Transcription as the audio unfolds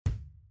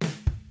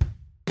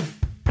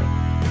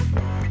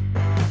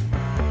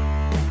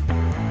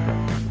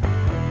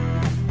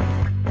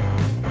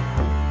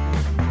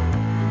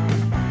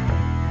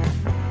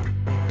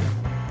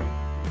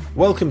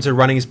Welcome to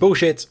Running is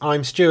Bullshit.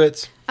 I'm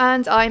Stuart.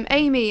 And I'm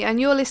Amy,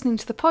 and you're listening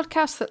to the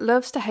podcast that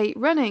loves to hate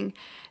running.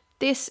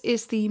 This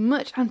is the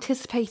much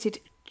anticipated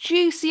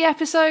juicy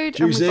episode,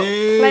 and we've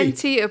got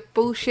plenty of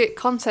bullshit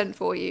content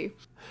for you.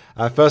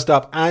 First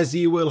up, as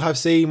you will have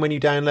seen when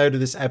you downloaded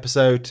this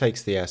episode,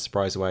 takes the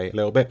surprise away a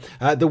little bit.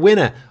 The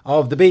winner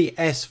of the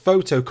BS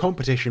photo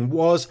competition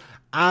was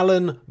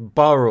Alan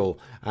Burrell,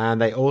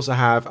 and they also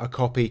have a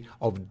copy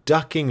of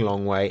Ducking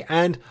Long Way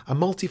and a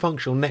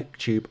multifunctional neck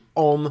tube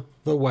on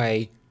the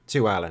way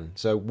to Alan.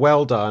 So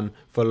well done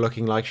for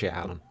looking like shit,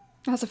 Alan.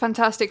 That's a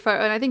fantastic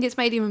photo, and I think it's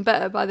made even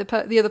better by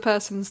the other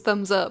person's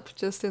thumbs up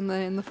just in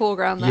the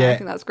foreground there. Yeah, I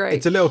think that's great.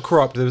 It's a little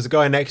cropped. There was a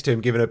guy next to him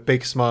giving a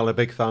big smile, a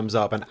big thumbs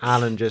up, and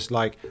Alan just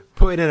like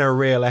putting in a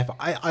real effort.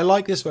 I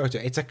like this photo.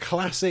 It's a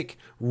classic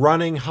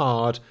running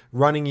hard,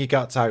 running your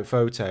guts out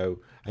photo,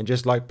 and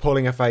just like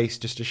pulling a face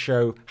just to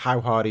show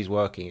how hard he's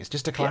working. It's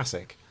just a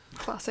classic. Yeah,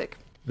 classic.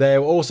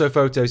 There were also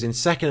photos in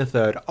second and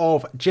third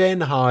of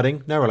Jen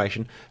Harding, no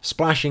relation,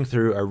 splashing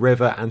through a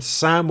river, and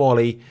Sam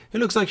Wally, who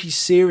looks like she's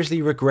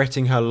seriously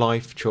regretting her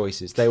life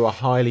choices. They were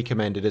highly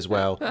commended as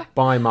well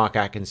by Mark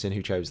Atkinson,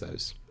 who chose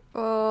those.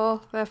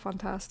 Oh, they're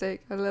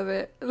fantastic. I love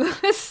it.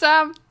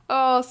 Sam.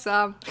 Oh,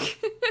 Sam.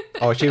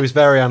 Oh, she was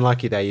very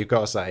unlucky there, you've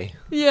got to say.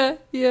 Yeah.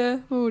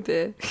 Oh,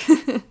 dear.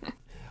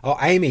 Oh,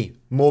 Amy,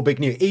 more big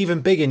news.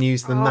 Even bigger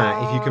news than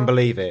that, if you can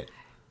believe it.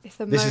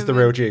 This is the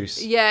real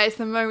juice. Yeah, it's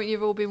the moment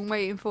you've all been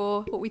waiting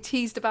for. What we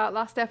teased about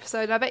last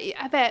episode. I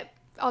bet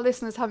our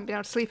listeners haven't been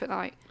able to sleep at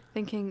night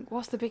thinking,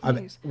 what's the big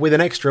news? With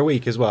an extra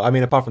week as well. I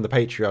mean, apart from the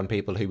Patreon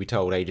people who we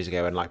told ages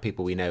ago and like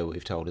people we know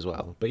we've told as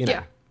well. But you know.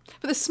 Yeah.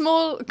 But the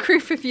small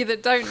group of you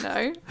that don't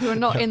know, who are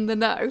not in the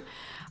know,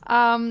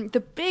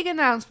 the big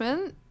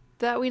announcement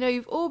that we know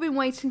you've all been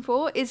waiting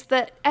for is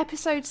that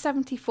episode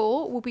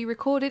 74 will be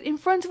recorded in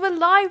front of a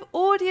live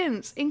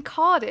audience in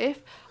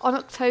Cardiff on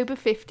October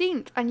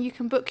 15th, and you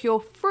can book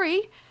your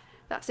free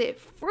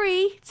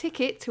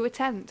ticket to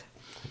attend.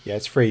 Yeah,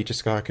 it's free,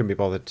 just so I couldn't be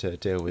bothered to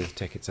deal with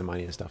tickets and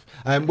money and stuff.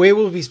 We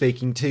will be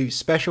speaking to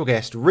special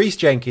guest Rhys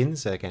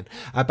Jenkins, again,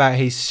 about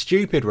his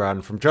stupid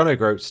run from John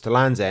O'Groats to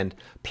Land's End,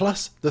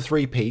 plus the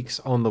Three Peaks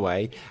on the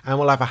way, and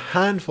we'll have a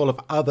handful of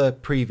other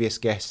previous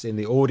guests in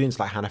the audience,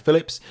 like Hannah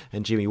Phillips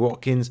and Jimmy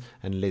Watkins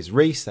and Liz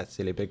Reese. That's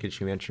Silly Biggage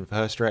we mentioned for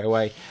her straight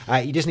away.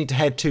 You just need to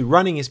head to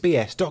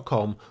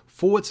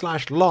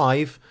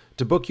runningisbs.com/live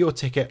to book your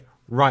ticket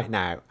right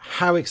now.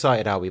 How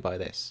excited are we by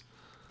this?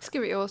 It's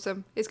going to be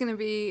awesome. It's going to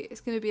be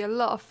a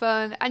lot of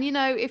fun. And, you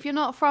know, if you're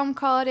not from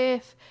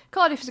Cardiff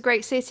is a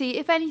great city.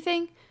 If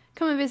anything,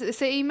 come and visit the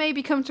city.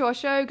 Maybe come to our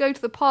show, go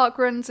to the park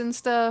runs and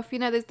stuff. You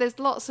know, there's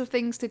lots of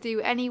things to do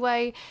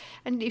anyway.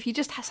 And if you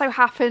just so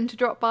happen to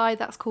drop by,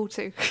 that's cool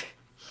too.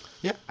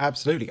 Yeah,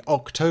 absolutely.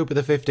 October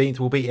the 15th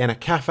will be in a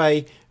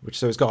cafe,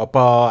 so it's got a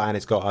bar and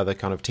it's got other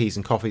kind of teas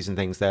and coffees and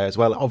things there as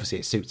well. Obviously,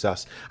 it suits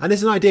us. And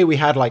it's an idea we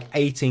had like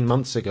 18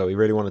 months ago we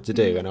really wanted to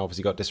do, and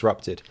obviously got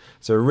disrupted.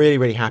 So we're really,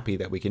 really happy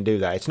that we can do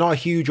that. It's not a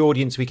huge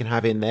audience we can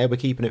have in there. We're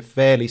keeping it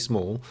fairly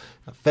small,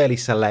 fairly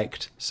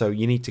select. So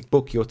you need to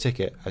book your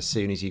ticket as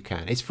soon as you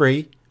can. It's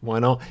free. Why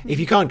not? If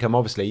you can't come,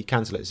 obviously,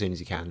 cancel it as soon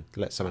as you can.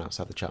 Let someone else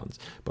have the chance.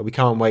 But we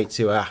can't wait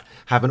to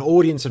have an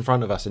audience in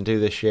front of us and do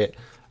this shit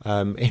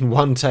in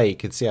one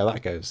take and see how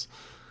that goes.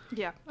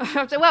 Yeah.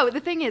 Well, the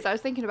thing is, I was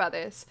thinking about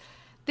this.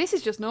 This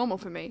is just normal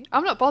for me.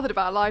 I'm not bothered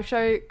about a live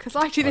show because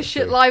I do this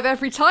shit live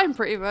every time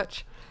pretty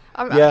much.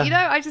 You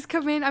know, I just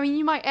come in. I mean,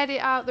 you might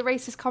edit out the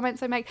racist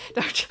comments I make.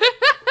 No.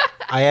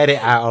 I edit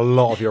out a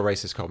lot of your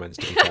racist comments,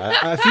 to be fair.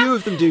 A few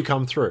of them do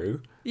come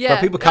through. Yeah,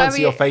 but people can't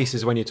see your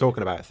faces when you're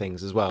talking about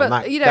things as well.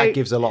 But, and that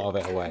gives a lot of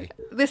it away.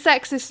 The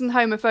sexist and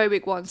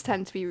homophobic ones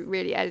tend to be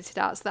really edited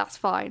out, so that's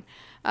fine.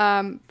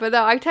 But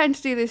I tend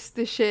to do this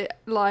shit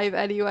live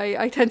anyway.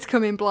 I tend to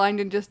come in blind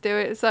and just do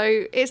it.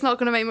 So it's not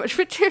going to make much of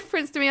a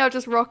difference to me. I'll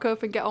just rock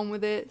up and get on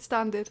with it.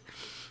 Standard.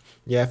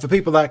 Yeah, for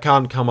people that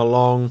can't come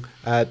along,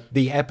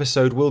 the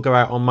episode will go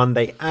out on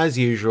Monday as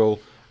usual.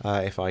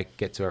 If I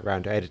get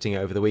around to editing it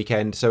over the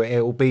weekend. So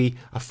it will be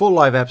a full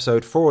live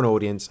episode for an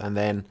audience and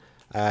then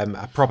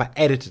a proper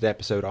edited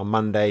episode on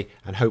Monday,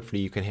 and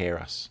hopefully you can hear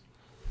us.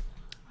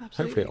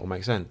 Absolutely. Hopefully it all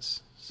makes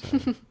sense.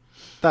 So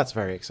that's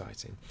very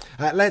exciting.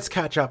 Let's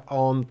catch up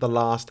on the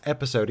last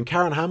episode. And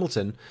Karen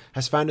Hamilton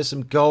has found us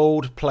some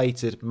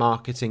gold-plated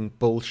marketing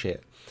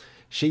bullshit.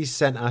 She's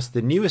sent us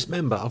the newest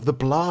member of the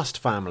Blast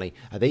family,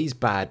 these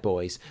bad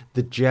boys,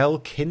 the Gel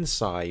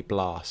Kinsai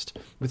Blast,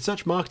 with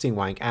such marketing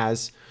wank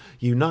as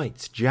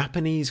unites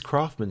Japanese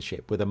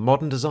craftsmanship with a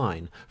modern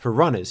design for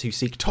runners who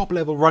seek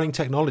top-level running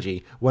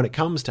technology when it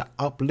comes to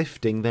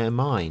uplifting their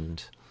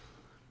mind.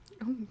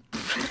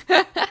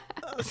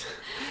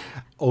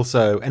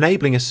 Also,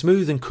 enabling a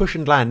smooth and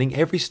cushioned landing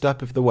every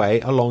step of the way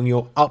along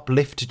your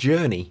uplift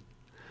journey.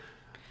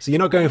 So you're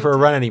not going for a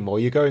run anymore,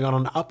 you're going on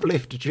an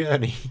uplift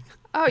journey.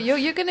 Oh,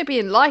 you're going to be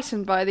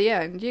enlightened by the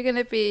end. You're going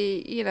to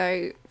be, you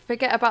know,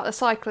 forget about the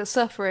cyclist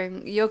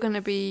suffering. You're going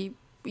to be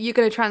you're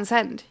going to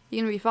transcend.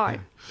 You're going to be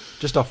fine.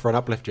 Just off for an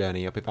uplift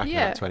journey. I'll be back in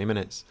about 20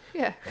 minutes.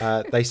 Yeah.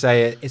 They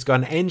say it's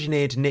got an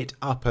engineered knit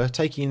upper,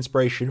 taking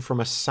inspiration from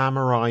a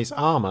samurai's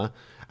armour,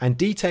 and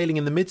detailing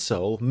in the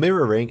midsole,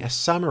 mirroring a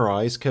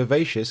samurai's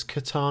curvaceous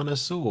katana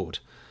sword.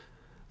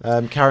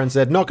 Karen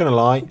said, not going to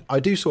lie, I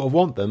do sort of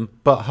want them,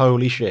 but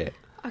holy shit.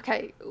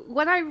 Okay,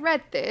 when I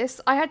read this,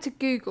 I had to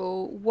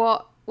Google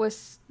what were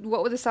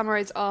the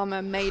samurai's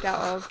armor made out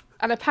of,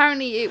 and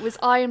apparently it was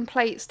iron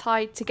plates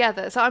tied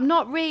together. So I'm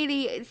not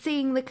really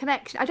seeing the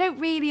connection. I don't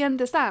really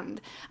understand,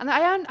 and I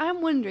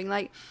am wondering,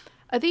 like,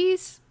 are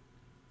these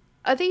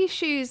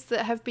shoes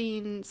that have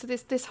been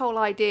this whole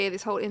idea,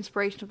 this whole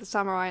inspiration of the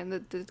samurai and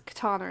the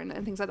katana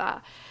and things like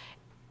that?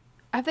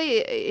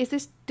 Is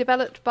this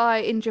developed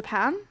in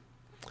Japan?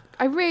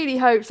 I really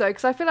hope so,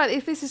 because I feel like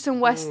if this is some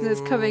Westerners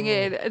coming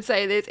in and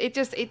saying this,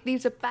 it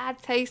leaves a bad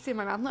taste in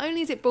my mouth. Not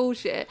only is it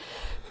bullshit,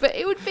 but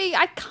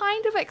I'd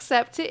kind of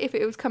accept it if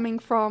it was coming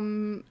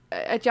from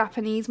a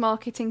Japanese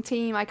marketing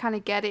team. I kind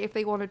of get it if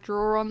they want to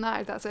draw on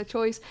that, if that's their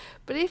choice.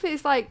 But if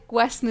it's like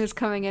Westerners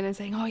coming in and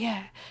saying, oh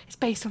yeah, it's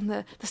based on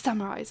the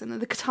samurais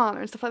and the katana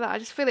and stuff like that, I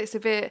just feel it's a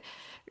bit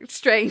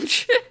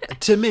strange.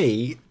 To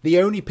me, the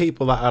only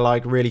people that are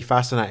like really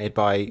fascinated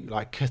by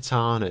like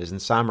katanas and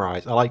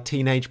samurais are like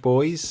teenage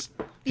boys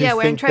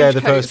who think they're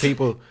the first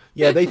people.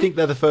 Yeah, they think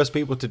they're the first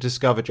people to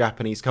discover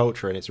Japanese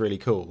culture, and it's really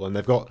cool. And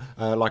they've got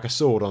like a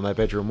sword on their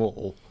bedroom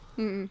wall.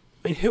 I mean,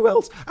 who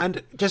else?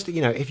 And just,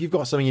 if you've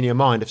got something in your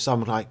mind of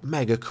some like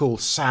mega cool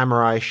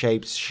samurai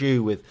shaped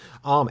shoe with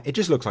armor, it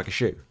just looks like a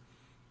shoe.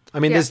 I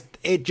mean,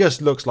 it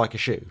just looks like a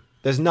shoe.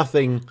 There's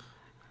nothing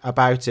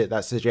about it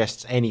that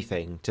suggests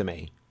anything to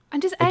me.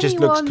 And it just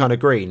looks kind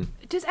of green.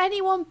 Does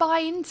anyone buy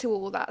into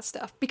all that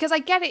stuff? Because I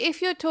get it if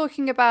you're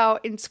talking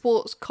about in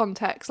sports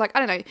context, like, I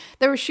don't know,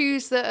 there are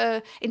shoes that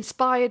are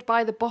inspired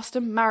by the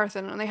Boston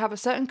Marathon and they have a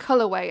certain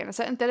colorway and a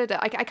certain da-da-da.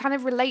 I kind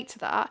of relate to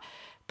that.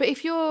 But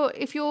if you're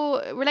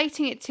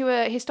relating it to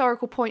a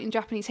historical point in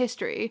Japanese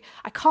history,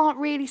 I can't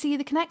really see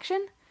the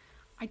connection.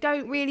 I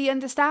don't really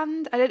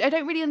understand. I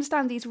don't really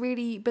understand these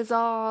really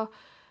bizarre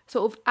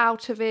sort of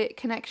out of it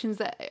connections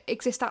that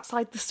exist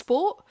outside the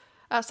sport.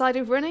 Outside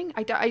of running,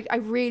 I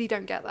really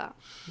don't get that.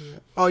 Yeah.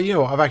 Oh, you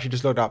know what? I've actually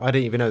just looked up. I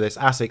didn't even know this.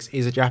 ASICS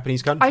is a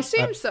Japanese company. I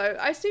assume so.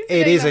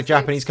 It is a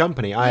Japanese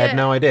company. I had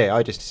no idea.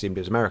 I just assumed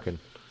it was American.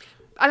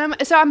 And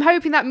I'm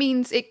hoping that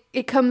means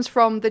it comes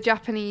from the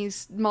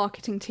Japanese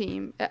marketing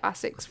team at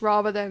ASICS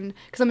rather than...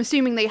 Because I'm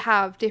assuming they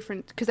have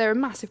different... Because they're a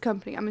massive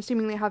company. I'm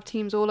assuming they have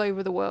teams all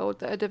over the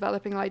world that are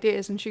developing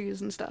ideas and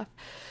shoes and stuff.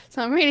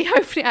 So I'm really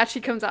hoping it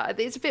actually comes out.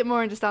 It's a bit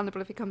more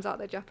understandable if it comes out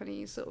their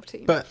Japanese sort of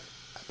team. But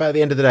at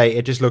the end of the day,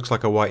 it just looks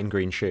like a white and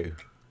green shoe.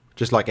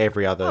 Just like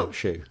every other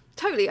shoe.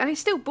 Totally. And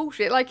it's still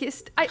bullshit. Like,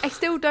 I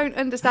still don't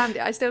understand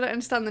it. I still don't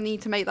understand the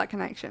need to make that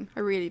connection. I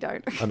really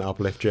don't. An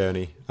uplift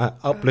journey.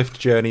 Uplift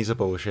journeys are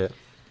bullshit.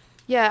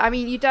 Yeah, I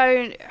mean, you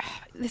don't...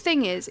 The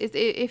thing is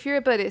if you're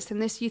a Buddhist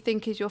and this you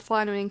think is your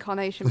final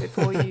incarnation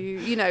before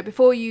you,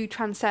 before you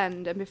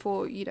transcend and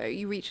before,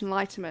 you reach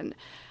enlightenment...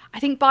 I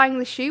think buying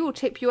the shoe will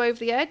tip you over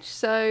the edge,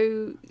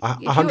 so...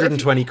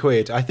 120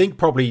 quid, I think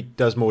probably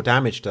does more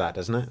damage to that,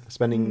 doesn't it?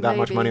 Spending that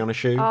much money on a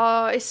shoe?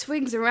 It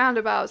swings and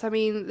roundabouts. I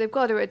mean, they've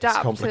got to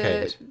adapt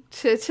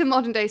to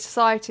modern day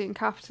society and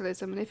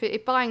capitalism. And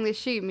if buying this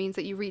shoe means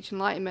that you reach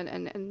enlightenment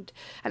and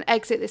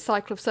exit this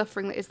cycle of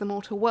suffering that is the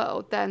mortal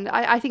world, then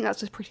I think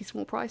that's a pretty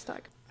small price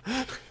tag.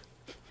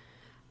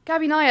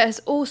 Gabby Naya has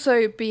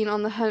also been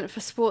on the hunt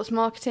for sports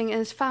marketing and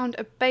has found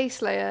a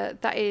base layer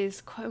that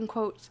is,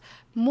 quote-unquote,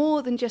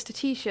 more than just a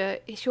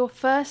t-shirt. It's your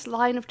first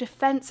line of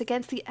defence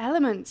against the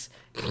elements.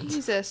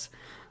 Jesus.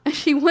 And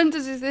she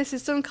wonders if this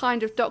is some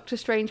kind of Doctor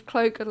Strange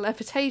cloak of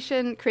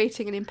levitation,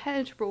 creating an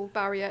impenetrable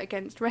barrier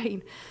against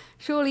rain.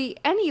 Surely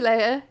any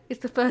layer is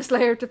the first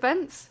layer of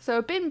defence, so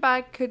a bin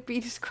bag could be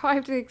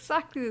described in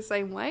exactly the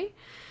same way.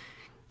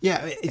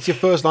 Yeah, it's your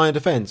first line of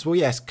defence. Well,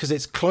 yes, because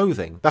it's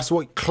clothing. That's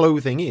what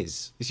clothing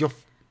is.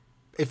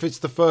 If it's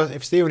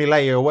the only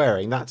layer you're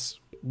wearing, that's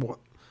what?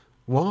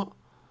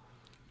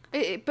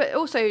 But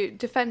also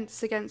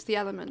defence against the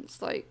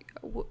elements. Like,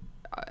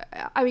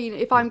 I mean,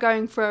 if I'm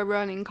going for a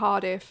run in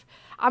Cardiff,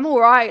 I'm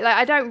all right. Like,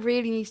 I don't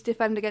really need to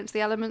defend against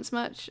the elements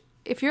much.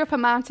 If you're up a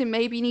mountain,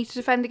 maybe you need to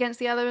defend against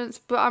the elements.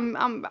 But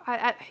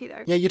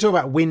Yeah, you talk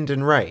about wind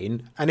and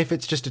rain, and if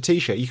it's just a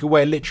t-shirt, you can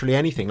wear literally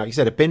anything. Like you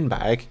said, a bin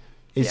bag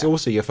is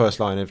also your first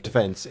line of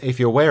defence if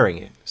you're wearing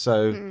it.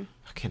 So,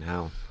 fucking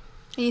hell.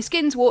 And your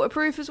skin's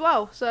waterproof as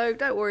well, so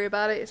don't worry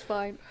about it. It's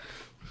fine.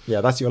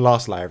 Yeah, that's your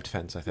last layer of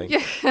defence, I think.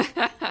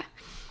 Yeah.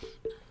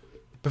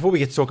 Before we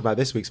get to talk about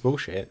this week's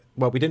bullshit,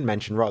 well, we didn't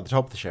mention right at the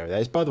top of the show there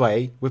is, by the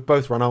way, we've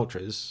both run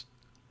ultras.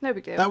 No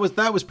big deal. That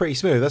was pretty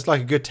smooth. That's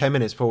like a good 10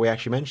 minutes before we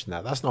actually mentioned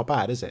that. That's not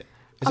bad, is it?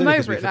 It's I'm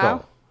over it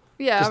now.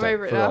 Yeah, I'm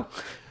over it now.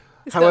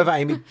 However,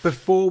 Amy,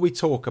 before we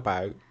talk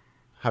about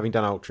having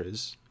done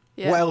ultras,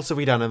 what else have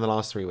we done in the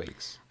last 3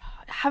 weeks?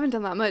 I haven't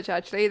done that much,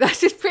 actually.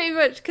 That's just pretty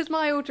much because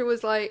my ultra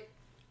was like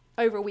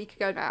over a week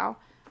ago now.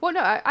 Well, no,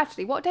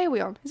 actually, what day are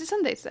we on? Is it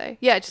Sunday today?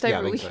 Yeah, just over I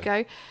a think week so.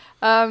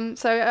 ago.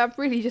 So I've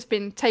really just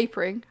been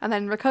tapering and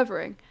then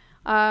recovering.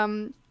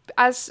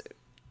 As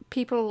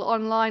people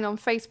online on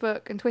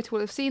Facebook and Twitter will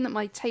have seen, that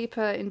my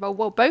taper involved,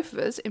 well, both of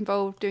us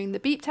involved doing the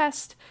beep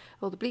test,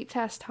 or the bleep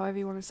test, however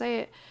you want to say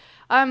it,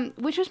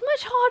 which was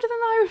much harder than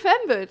I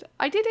remembered.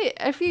 I did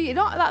it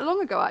not that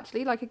long ago,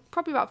 actually, like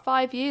probably about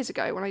 5 years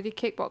ago when I did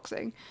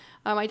kickboxing.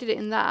 I did it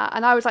in that,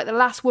 and I was like the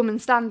last woman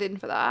standing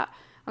for that,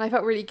 and I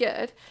felt really good.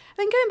 And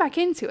then going back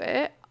into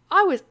it,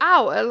 I was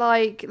out at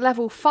like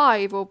level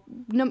 5 or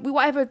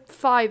whatever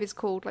 5 is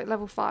called, like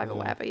level 5 or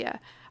whatever, yeah.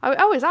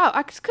 I was out.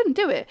 I just couldn't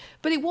do it.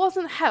 But it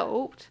wasn't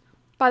helped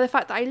by the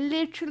fact that I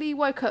literally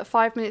woke up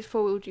 5 minutes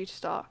before we were due to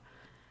start.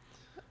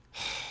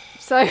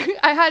 So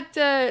I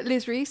had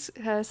Liz Reese,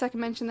 her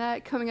second mention there,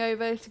 coming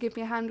over to give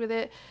me a hand with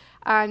it.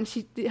 And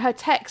her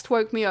text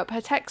woke me up.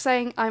 Her text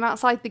saying I'm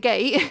outside the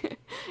gate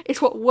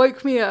is what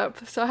woke me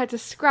up. So I had to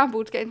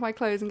scramble to get into my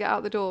clothes and get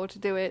out the door to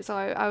do it. So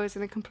I was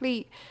in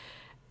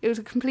it was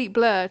a complete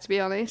blur, to be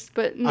honest.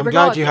 But I'm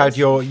glad you had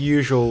your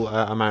usual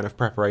amount of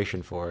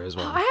preparation for it as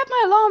well. I had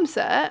my alarm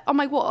set on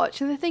my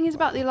watch, and the thing is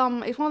about the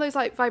alarm, it's one of those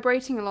like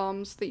vibrating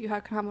alarms that you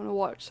can have on a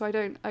watch, so I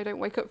don't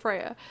wake up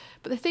Freya.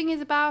 But the thing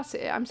is about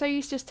it, I'm so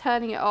used to just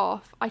turning it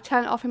off. I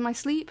turn it off in my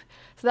sleep,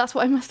 so that's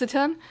what I must have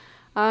done.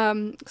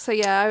 So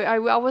yeah, I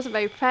wasn't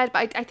very prepared,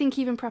 but I think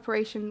even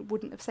preparation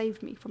wouldn't have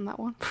saved me from that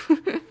one.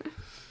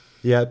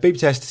 Yeah, beep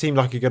test seemed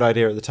like a good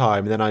idea at the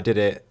time, and then I did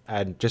it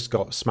and just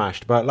got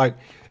smashed. But like,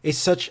 it's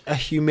such a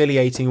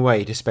humiliating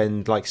way to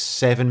spend like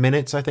 7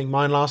 minutes. I think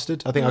mine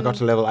lasted. I think I got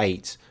to level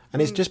 8,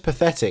 and it's just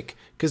pathetic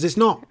because it's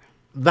not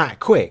that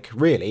quick,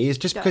 really. It's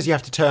just because you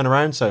have to turn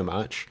around so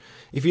much.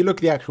 If you look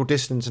at the actual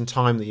distance and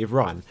time that you've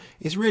run,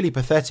 it's really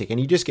pathetic,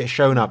 and you just get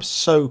shown up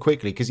so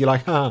quickly because you're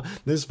like,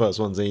 this first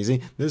one's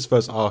easy. This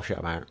first, oh shit,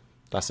 I'm out.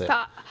 That's it.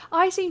 But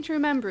I seem to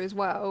remember as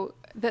well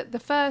that the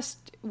first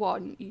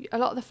one, a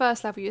lot of the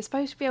first level, you're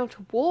supposed to be able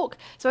to walk.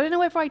 So I don't know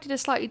whether I did a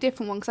slightly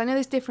different one, because I know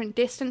there's different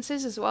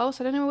distances as well.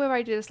 So I don't know whether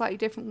I did a slightly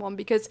different one,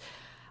 because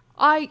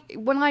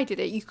when I did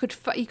it, you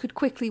could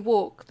quickly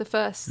walk the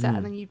first set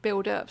and then you'd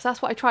build up. So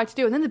that's what I tried to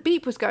do. And then the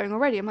beep was going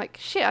already. I'm like,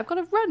 shit, I've got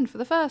to run for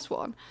the first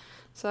one.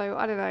 So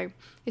I don't know.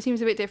 It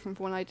seems a bit different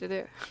from when I did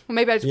it. Or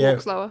maybe I just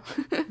walk slower.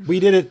 We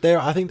did it there.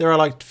 I think there are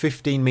like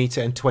 15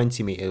 meter and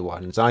 20 meter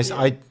ones.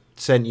 I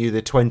sent you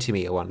the 20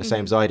 meter one, the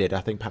same as I did.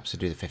 I think perhaps we'll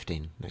do the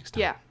 15 next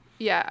time.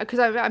 Yeah, because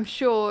I'm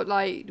sure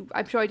I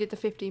did the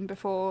 15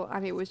 before,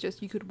 and it was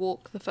just you could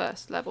walk the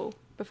first level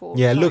before.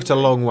 Yeah, it looked a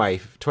long way.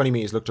 20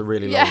 meters looked a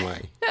really long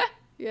way.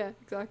 Yeah,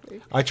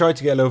 exactly. I tried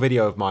to get a little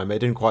video of mine, but it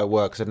didn't quite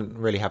work because I didn't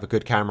really have a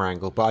good camera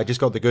angle. But I just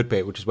got the good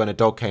bit, which is when a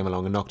dog came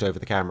along and knocked over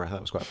the camera. That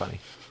was quite funny.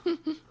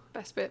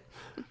 Best bit.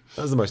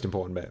 That was the most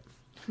important bit.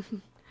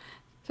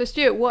 So,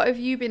 Stuart, what have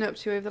you been up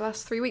to over the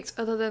last 3 weeks,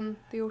 other than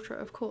the Ultra,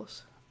 of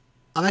course?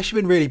 I've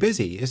actually been really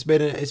busy. It's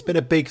been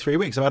a big 3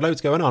 weeks. I've had loads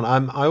going on.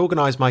 I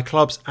organised my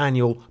club's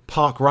annual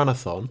park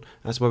runathon.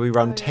 That's where we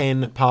run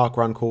 10 park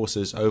run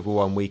courses over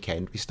one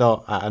weekend. We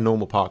start at a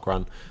normal park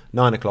run,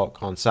 9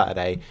 o'clock on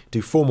Saturday,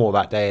 do 4 more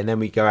that day, and then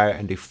we go out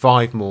and do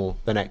 5 more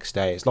the next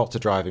day. It's lots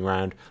of driving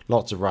around,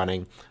 lots of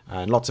running,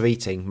 and lots of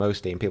eating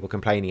mostly, and people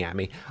complaining at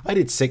me. I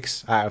did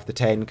 6 out of the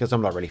 10 because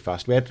I'm not really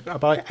fussed. We had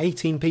about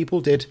 18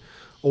 people did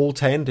all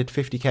 10, did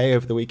 50k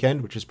over the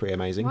weekend, which is pretty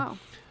amazing. Wow.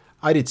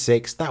 I did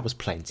 6. That was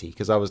plenty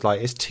because I was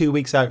like, it's 2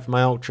 weeks out for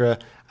my ultra,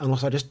 and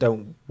also I just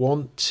don't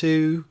want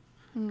to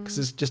because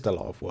it's just a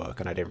lot of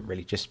work, and I didn't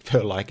really just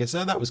feel like it.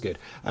 So that was good.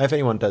 If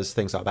anyone does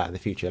things like that in the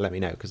future, let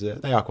me know because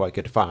they are quite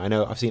good fun. I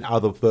know I've seen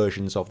other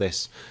versions of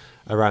this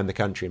around the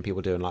country and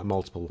people doing like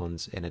multiple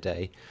ones in a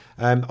day.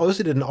 I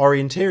also did an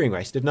orienteering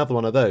race. Did another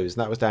one of those,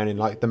 and that was down in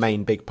like the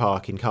main big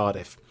park in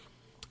Cardiff.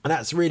 And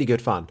that's really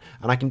good fun.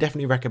 And I can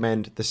definitely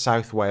recommend the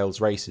South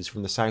Wales races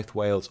from the South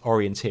Wales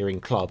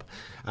Orienteering Club.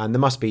 And there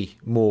must be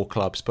more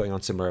clubs putting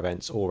on similar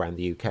events all around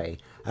the UK.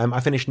 I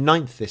finished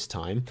 9th this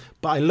time,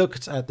 but I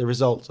looked at the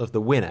results of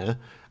the winner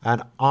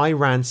and I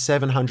ran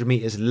 700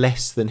 metres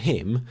less than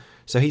him.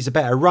 So he's a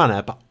better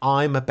runner, but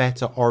I'm a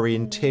better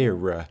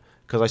orienteerer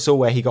because I saw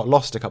where he got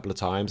lost a couple of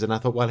times and I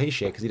thought, well, he's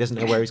shit because he doesn't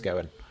know where he's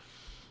going.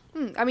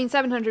 I mean,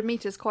 700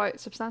 metres quite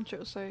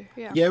substantial, so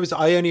yeah. Yeah, it was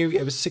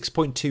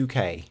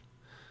 6.2k.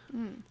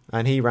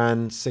 And he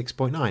ran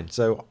 6.9.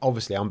 So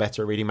obviously I'm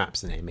better at reading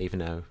maps than him, even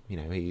though,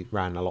 he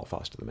ran a lot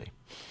faster than me.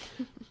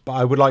 But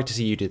I would like to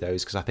see you do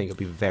those because I think it'll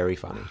be very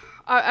funny.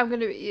 I'm going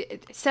to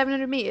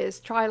 700 metres,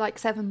 try like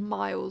 7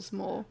 miles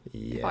more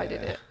if I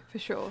did it, for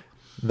sure.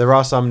 There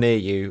are some near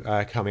you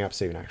coming up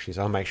soon, actually,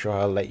 so I'll make sure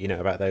I'll let you know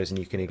about those and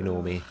you can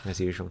ignore me, as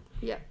usual.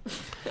 Yeah.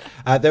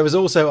 There was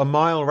also a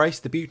mile race,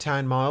 the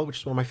Butetown Mile, which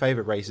is one of my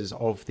favourite races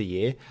of the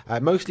year,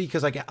 mostly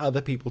because I get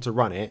other people to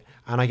run it,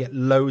 and I get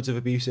loads of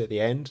abuse at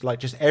the end. Like,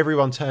 just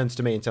everyone turns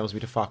to me and tells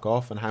me to fuck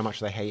off and how much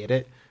they hated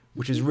it,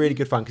 which is really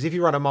good fun, because if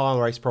you run a mile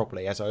race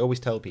properly, as I always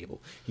tell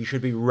people, you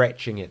should be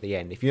retching at the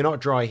end. If you're not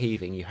dry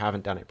heaving, you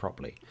haven't done it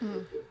properly.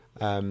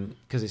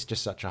 Because it's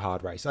just such a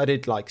hard race. I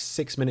did like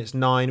 6 minutes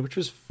 9, which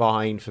was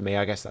fine for me.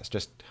 I guess that's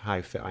just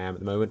how fit I am at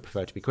the moment.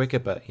 Prefer to be quicker,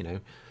 but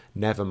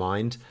never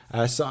mind.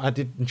 So I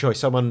did enjoy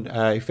someone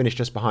who finished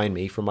just behind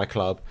me from my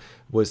club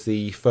was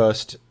the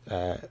first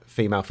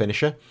female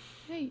finisher.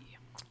 Hey.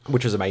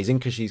 Which was amazing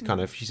because she's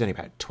only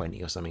about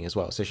 20 or something as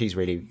well, so she's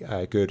really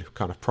a good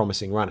kind of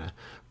promising runner.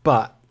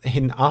 But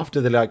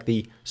after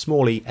the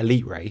Smalley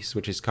elite race,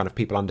 which is kind of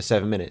people under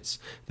 7 minutes,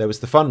 there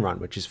was the fun run,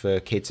 which is for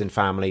kids and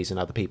families and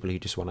other people who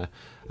just want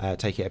to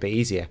take it a bit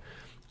easier.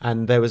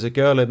 And there was a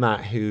girl in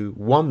that who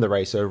won the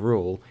race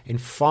overall in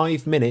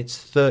 5 minutes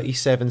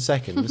 37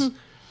 seconds,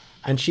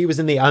 and she was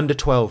in the under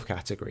 12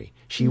 category.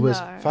 She was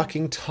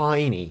fucking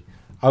tiny.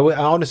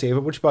 Honestly,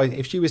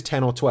 if she was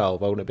 10 or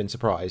 12, I wouldn't have been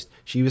surprised.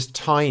 She was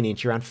tiny and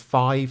she ran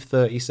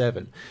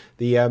 5:37.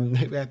 They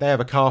have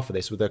a car for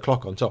this with a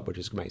clock on top, which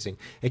is amazing.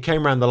 It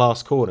came around the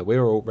last corner. We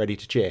were all ready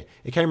to cheer.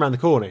 It came around the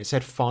corner. It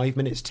said 5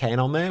 minutes 10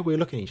 on there. We were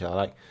looking at each other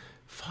like,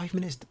 5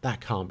 minutes?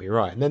 That can't be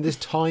right. And then this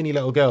tiny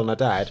little girl and her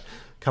dad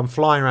come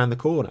flying around the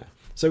corner.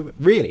 So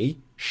really,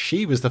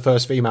 she was the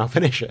first female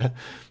finisher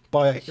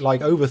by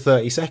over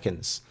 30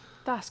 seconds.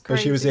 That's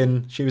crazy.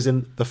 But she was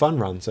in the fun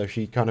run, so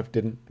she kind of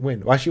didn't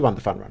win. Well, she won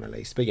the fun run at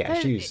least. But yeah,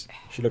 she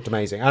looked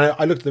amazing. And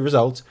I looked at the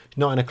results.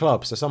 Not in a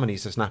club, so someone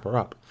needs to snap her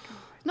up.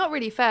 Not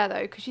really fair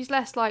though, because she's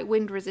less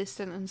wind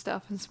resistant and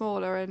stuff, and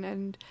smaller,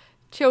 and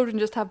children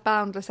just have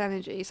boundless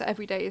energy. So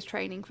every day is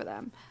training for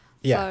them.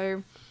 Yeah.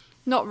 So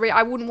not really.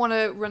 I wouldn't want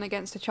to run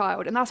against a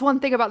child, and that's one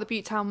thing about the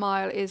Butte Town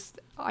Mile is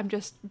I'm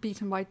just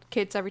beaten by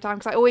kids every time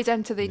because I always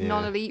enter the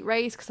non-elite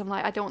race because I'm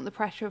like, I don't want the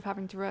pressure of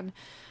having to run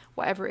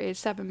whatever it is,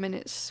 7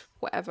 minutes,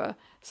 whatever.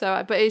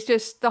 So, but it's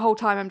just the whole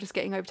time I'm just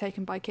getting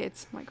overtaken by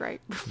kids. I'm like,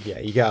 great. Yeah,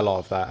 you get a lot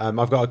of that.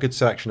 I've got a good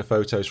selection of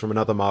photos from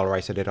another mile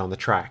race I did on the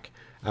track.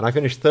 And I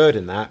finished third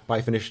in that, but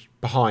I finished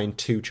behind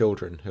 2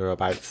 children who are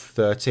about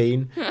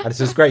 13. And it's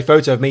this great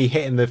photo of me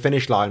hitting the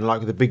finish line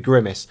with a big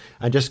grimace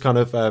and just kind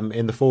of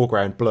in the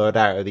foreground blurred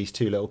out are these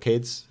 2 little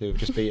kids who have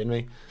just beaten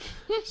me.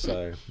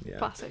 So, yeah.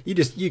 Classic.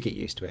 You get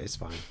used to it. It's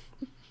fine.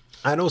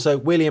 And also,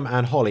 William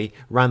and Holly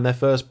ran their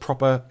first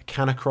proper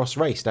Canicross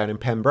race down in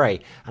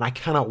Pembrey. And I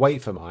cannot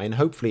wait for mine,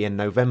 hopefully in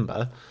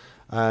November.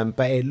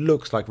 But it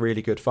looks like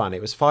really good fun.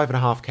 It was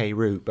 5.5k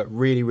route, but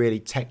really,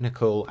 really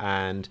technical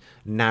and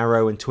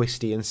narrow and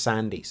twisty and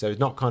sandy. So it's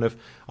not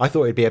I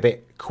thought it'd be a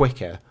bit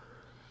quicker.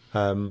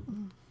 I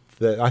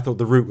thought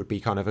the route would be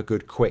kind of a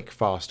good, quick,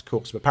 fast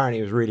course. But apparently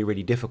it was really,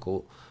 really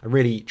difficult and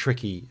really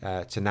tricky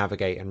to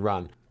navigate and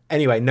run.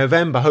 Anyway,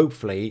 November,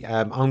 hopefully,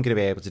 I'm going to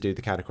be able to do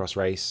the Canicross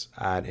race,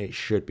 and it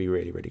should be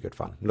really, really good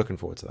fun. Looking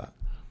forward to that.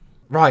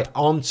 Right,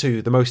 on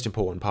to the most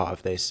important part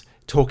of this,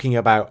 talking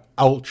about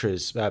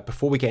ultras.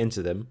 Before we get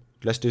into them,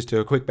 let's just do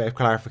a quick bit of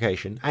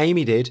clarification.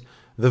 Amy did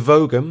the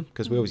Vogum,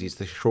 because we always use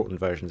the shortened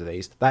versions of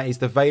these. That is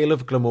the Vale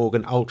of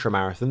Glamorgan Ultra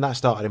Marathon. That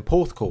started in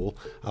Porthcawl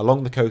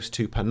along the coast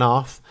to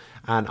Penarth.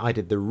 And I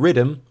did the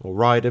Ridham, or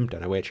Rydham,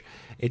 don't know which.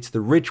 It's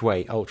the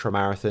Ridgeway Ultra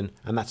Marathon,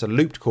 and that's a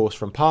looped course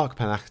from Park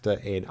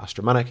Penachta in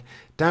Austramunnock,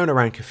 down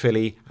around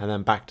Caerphilly, and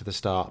then back to the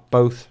start,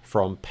 both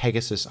from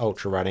Pegasus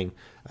Ultra Running,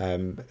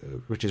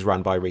 which is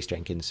run by Rhys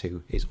Jenkins,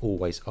 who is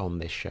always on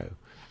this show.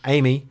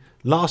 Amy,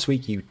 last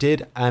week you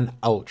did an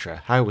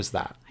ultra. How was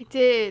that? I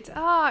did.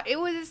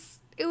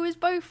 It was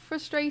both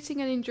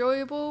frustrating and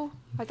enjoyable.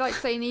 I'd like to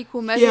say in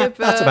equal measure. Yeah, but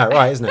that's about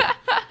right, isn't it?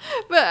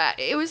 But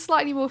it was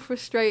slightly more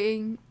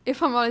frustrating,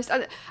 if I'm honest.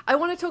 I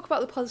want to talk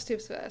about the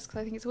positives first,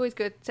 because I think it's always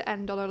good to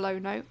end on a low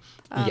note.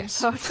 Yes.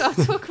 So I'll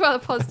talk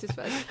about the positives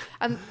first.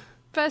 And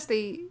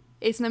firstly,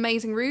 it's an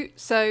amazing route.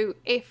 So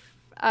if...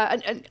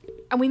 and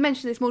we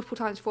mentioned this multiple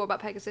times before about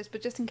Pegasus,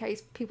 but just in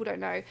case people don't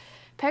know,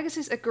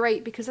 Pegasus are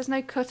great because there's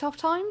no cut-off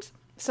times.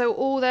 So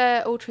all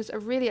their ultras are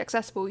really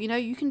accessible. You know,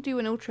 you can do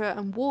an ultra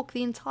and walk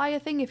the entire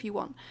thing if you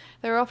want.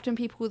 There are often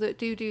people that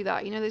do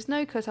that. You know, there's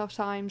no cut-off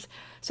times.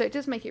 So it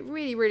does make it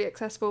really, really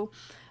accessible.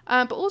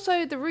 But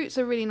also the routes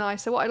are really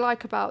nice. So what I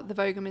like about the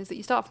Vogum is that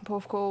you start from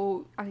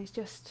Porthcawl and it's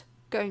just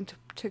going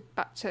to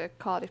back to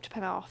Cardiff to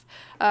Penarth.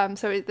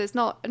 So there's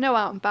no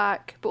out and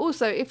back. But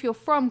also if you're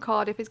from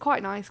Cardiff, it's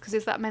quite nice because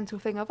it's that mental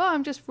thing of,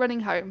 I'm just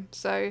running home.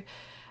 So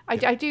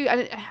I do,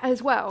 and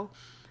as well,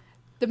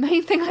 the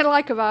main thing I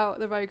like about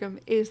the Vogum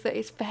is that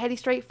it's fairly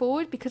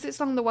straightforward because it's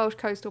along the Welsh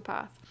coastal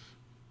path.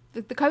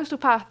 The coastal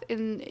path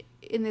in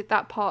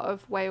that part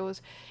of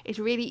Wales is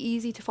really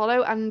easy to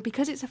follow, and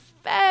because it's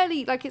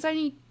it's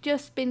only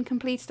just been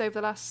completed over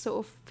the last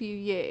sort of few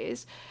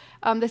years,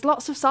 there's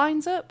lots of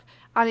signs up,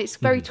 and it's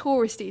very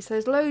touristy. So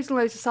there's loads and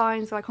loads of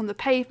signs, like on the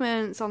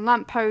pavements, on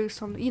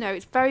lampposts,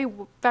 it's very,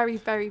 very,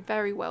 very,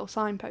 very well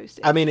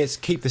signposted. I mean, it's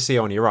keep the sea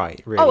on your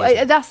right, really.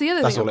 Oh, that's the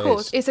other thing, of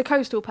course. It is. It's a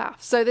coastal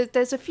path. So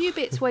there's a few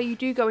bits where you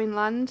do go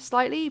inland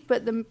slightly,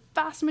 but the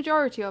vast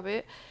majority of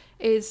it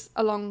is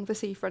along the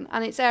seafront.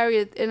 And it's an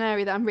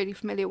area that I'm really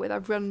familiar with.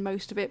 I've run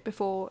most of it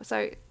before.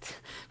 So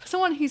for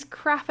someone who's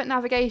crap at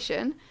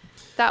navigation,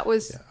 that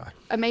was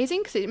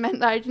amazing because it meant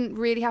that I didn't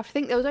really have to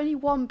think. There was only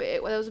one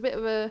bit where there was a bit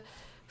of a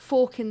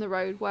fork in the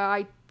road where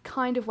I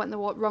kind of went the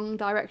wrong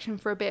direction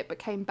for a bit but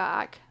came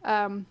back,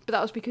 but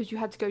that was because you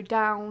had to go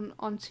down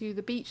onto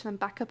the beach and then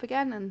back up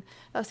again, and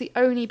that's the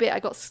only bit I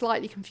got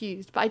slightly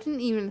confused. But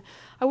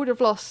I would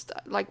have lost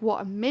like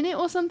a minute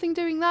or something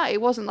doing that.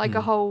 It wasn't like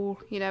a whole,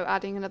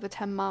 adding another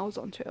 10 miles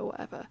onto it or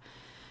whatever.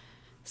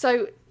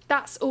 So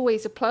that's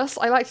always a plus.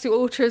 I like to do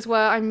ultras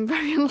where I'm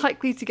very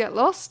unlikely to get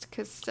lost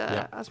because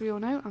as we all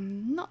know,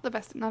 I'm not the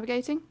best at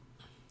navigating.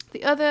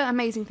 The other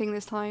amazing thing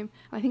this time,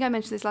 and I think I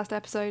mentioned this last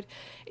episode,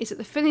 is that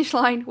the finish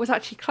line was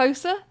actually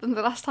closer than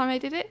the last time I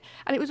did it,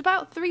 and it was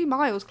about 3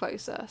 miles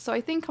closer. So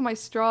I think on my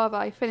Strava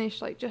I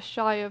finished like just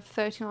shy of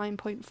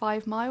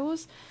 39.5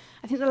 miles.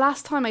 I think the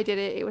last time I did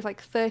it, it was like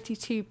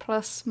 32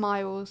 plus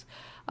miles,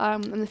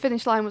 and the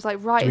finish line was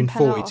like right in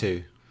Penarth.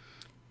 42?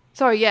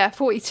 Sorry, yeah,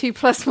 42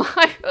 plus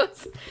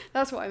miles.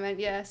 That's what I meant,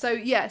 yeah. So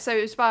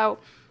it was about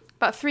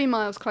 3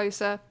 miles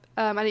closer.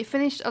 And it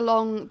finished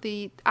along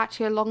the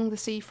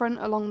seafront,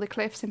 along the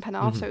cliffs in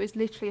Penarth, so it was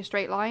literally a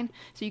straight line.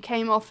 So you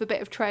came off a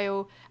bit of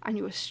trail and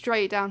you were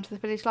straight down to the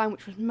finish line,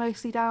 which was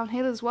mostly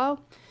downhill as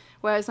well.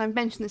 Whereas I've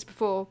mentioned this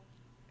before,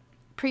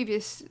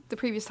 the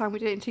previous time we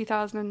did it in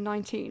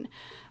 2019,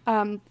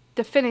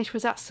 the finish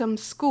was at some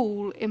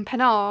school in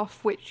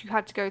Penarth, which you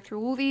had to go through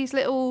all these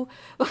little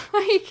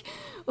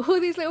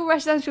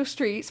residential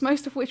streets,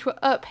 most of which were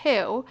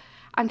uphill,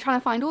 and trying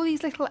to find all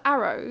these little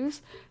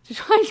arrows to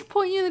try and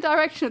point you in the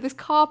direction of this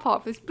car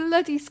park for this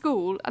bloody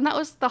school. And that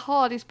was the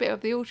hardest bit of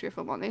the ultra, if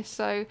I'm honest.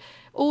 So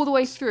all the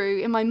way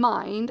through, in my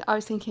mind, I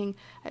was thinking,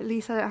 at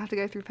least I don't have to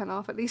go through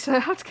Penarth. At least I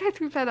don't have to go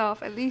through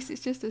Penarth. At least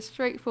it's just a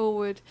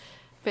straightforward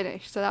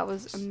finish. So that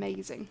was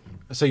amazing.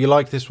 So you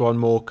like this one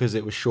more because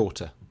it was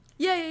shorter?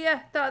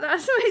 Yeah.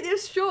 That's it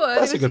was shorter.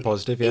 That's a good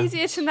positive, yeah.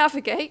 Easier to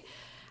navigate.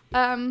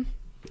 The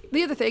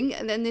other thing,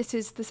 and then this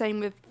is the same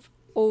with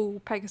all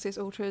Pegasus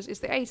Ultras,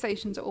 is the aid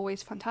stations are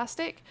always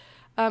fantastic.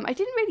 I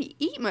didn't really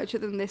eat much of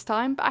them this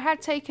time, but I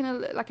had taken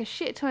a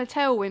shit ton of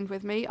Tailwind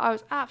with me. I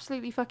was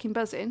absolutely fucking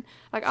buzzing.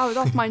 Like, I was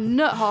off my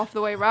nut half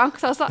the way around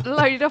because I was like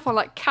loaded up on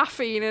like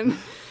caffeine and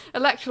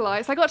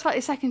electrolytes. I got to like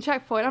the second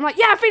checkpoint. I'm like,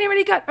 yeah, I'm feeling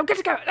really good. I'm good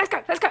to go.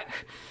 Let's go.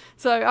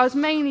 So I was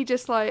mainly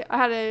just like, I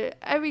had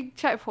every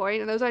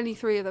checkpoint, and there was only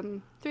 4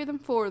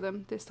 of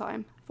them this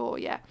time. 4,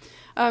 yeah.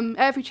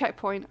 Every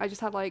checkpoint, I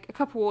just had like a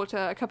cup of water,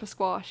 a cup of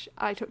squash.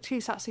 I took 2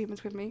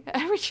 satsumas with me at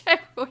every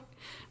checkpoint,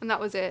 and that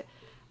was it.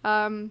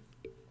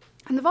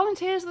 And the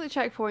volunteers at the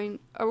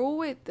checkpoint are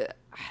always,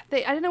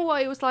 I don't know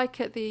what it was like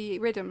at the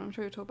Ridham, I'm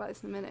sure we'll talk about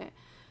this in a minute,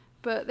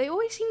 but they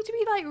always seem to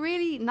be like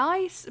really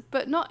nice,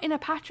 but not in a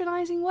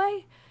patronising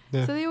way.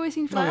 Yeah. So they always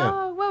seem to be like,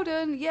 oh, well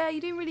done, yeah, you're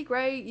doing really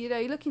great,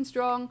 you're looking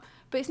strong,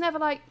 but it's never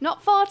like,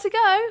 not far to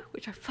go,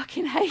 which I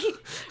fucking hate,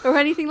 or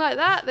anything like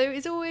that.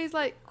 It's always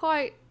like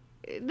quite,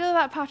 none of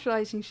that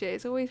patronising shit.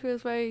 It always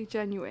feels very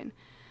genuine.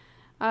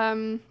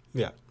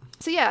 Yeah.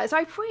 So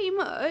I pretty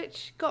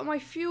much got my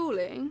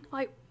fueling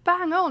like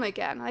bang on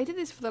again. I did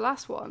this for the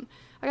last one.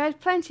 Like, I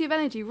had plenty of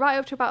energy right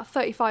up to about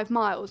 35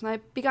 miles, and I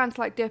began to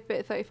like dip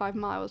it at 35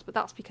 miles, but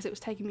that's because it was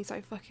taking me so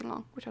fucking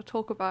long, which I'll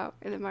talk about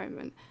in a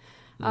moment.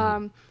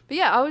 But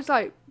yeah, I was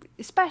like,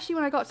 especially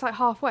when I got to like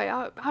halfway,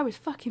 I was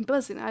fucking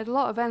buzzing. I had a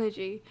lot of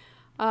energy.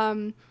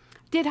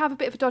 Did have a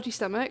bit of a dodgy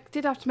stomach.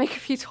 Did have to make a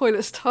few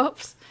toilet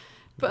stops.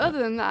 But other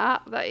than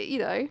that,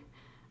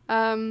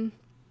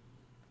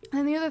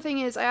 and the other thing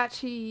is, I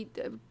actually,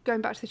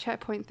 going back to the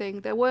checkpoint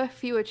thing, there were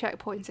fewer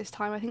checkpoints this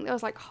time. I think there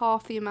was like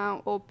half the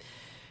amount, or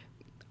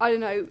I don't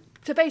know.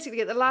 So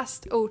basically, at the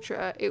last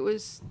Ultra, it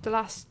was the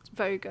last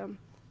Vogum.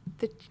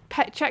 The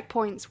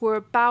checkpoints were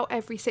about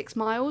every 6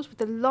 miles, with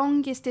the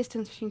longest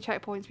distance between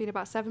checkpoints being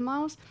about 7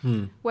 miles.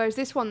 Whereas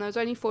this one, there was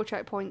only 4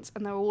 checkpoints,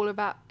 and they were all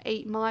about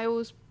 8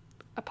 miles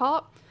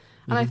apart.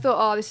 And I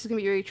thought, this is going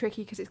to be really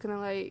tricky because it's going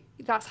to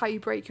that's how you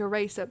break your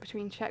race up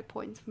between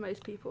checkpoints for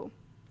most people.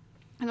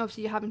 And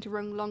obviously you're having to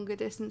run longer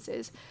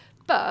distances.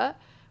 But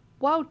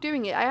while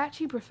doing it, I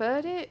actually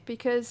preferred it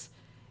because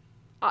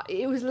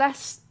it was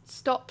less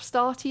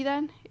stop-starty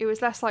then. It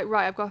was less like,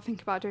 right, I've got to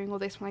think about doing all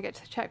this when I get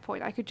to the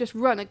checkpoint. I could just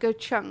run a good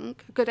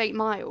chunk, a good 8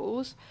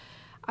 miles,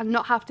 and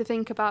not have to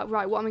think about,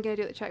 right, what am I going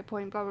to do at the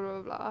checkpoint, blah,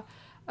 blah, blah,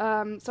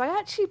 blah. So I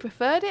actually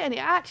preferred it, and it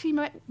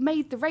actually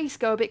made the race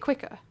go a bit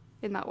quicker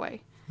in that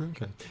way.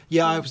 Okay.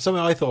 Yeah,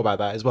 something I thought about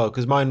that as well,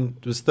 because mine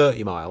was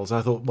 30 miles. And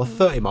I thought, well,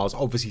 30 miles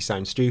obviously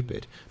sounds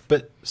stupid.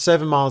 But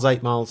 7 miles,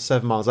 8 miles,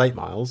 7 miles, 8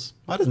 miles,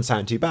 that doesn't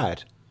sound too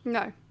bad.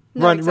 No.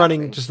 Exactly.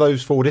 Running just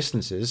those 4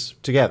 distances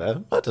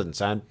together,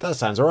 that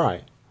sounds all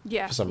right.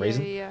 Yeah. For some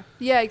reason.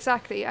 Yeah,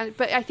 exactly.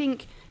 But I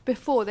think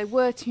before there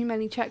were too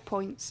many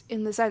checkpoints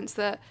in the sense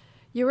that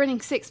you're running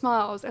 6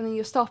 miles and then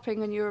you're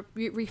stopping and you're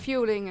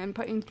refueling and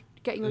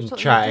getting your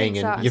chatting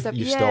and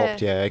you've stopped,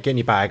 getting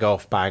your bag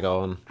off, bag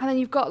on. And then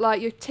you've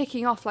got you're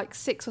ticking off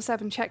 6 or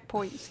 7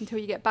 checkpoints until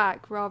you get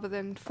back rather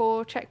than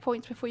 4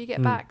 checkpoints before you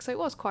get back. So it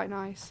was quite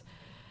nice.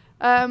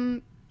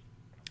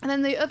 And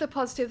then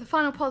the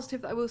final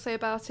positive that I will say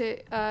about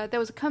it, there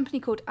was a company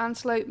called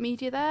Antelope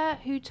Media there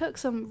who took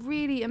some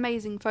really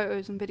amazing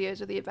photos and videos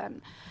of the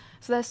event.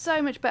 So they're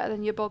so much better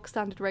than your bog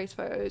standard race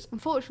photos.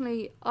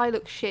 Unfortunately, I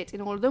look shit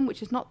in all of them,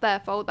 which is not their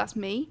fault, that's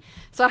me.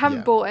 So I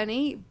haven't bought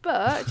any,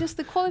 but just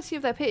the quality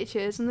of their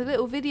pictures and the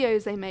little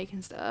videos they make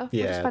and stuff.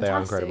 Yeah, they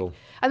are incredible.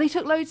 And they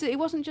took loads of, it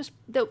wasn't just,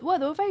 there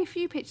were very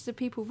few pictures of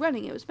people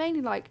running. It was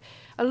mainly like,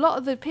 a lot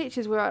of the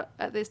pictures were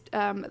at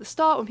the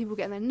start when people were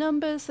getting their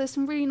numbers. There's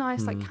some really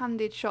nice like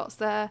candid shots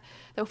there.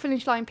 There were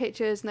finish line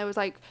pictures, and there was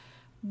like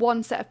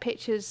one set of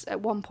pictures at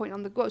one point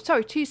on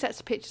the, two sets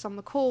of pictures on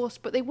the course,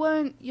 but they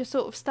weren't your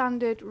sort of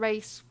standard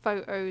race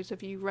photos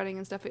of you running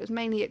and stuff. It was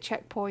mainly at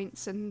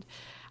checkpoints and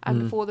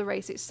before the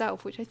race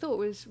itself, which I thought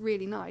was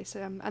really nice.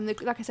 And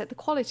like I said, the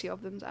quality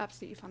of them is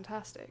absolutely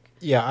fantastic.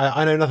 Yeah,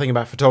 I know nothing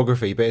about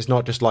photography, but it's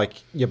not just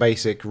like your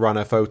basic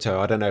runner photo.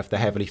 I don't know if they're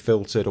heavily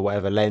filtered or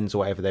whatever lens or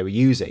whatever they were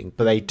using,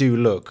 but they do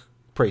look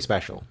pretty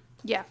special.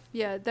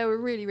 Yeah, they were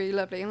really, really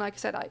lovely. And like I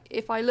said,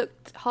 if I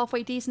looked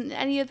halfway decent in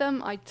any of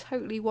them, I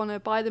totally want to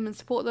buy them and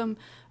support them.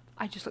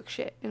 I just look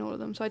shit in all of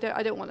them, so I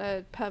don't want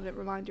a permanent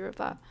reminder of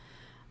that.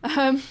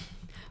 But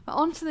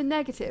on to the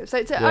negatives. So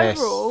it's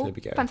overall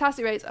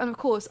fantastic race, and of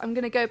course I'm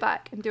going to go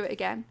back and do it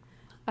again.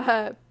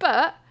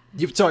 But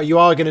you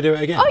are going to do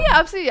it again? Oh yeah,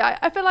 absolutely.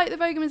 I feel like the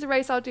Vogham is a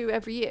race I'll do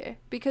every year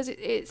because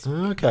it's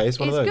okay. It's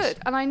one of those. It's good,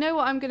 and I know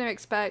what I'm going to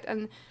expect,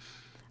 and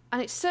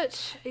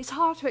it's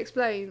hard to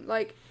explain.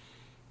 Like,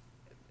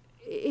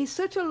 it's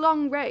such a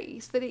long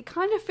race that it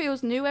kind of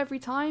feels new every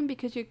time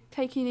because you're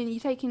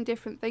taking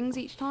different things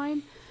each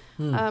time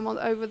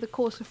over the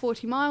course of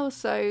 40 miles.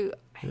 So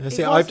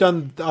I've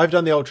done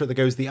the ultra that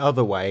goes the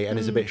other way and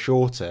is a bit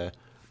shorter,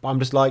 but I'm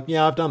just like,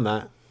 I've done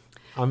that.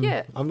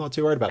 I'm not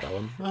too worried about that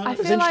one.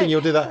 It's interesting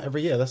you'll do that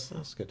every year.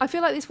 That's good. I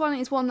feel like this one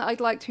is one that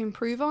I'd like to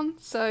improve on.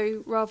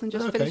 So rather than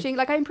just finishing,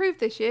 like I improved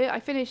this year. I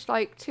finished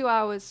like 2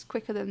 hours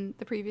quicker than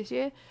the previous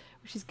year,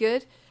 which is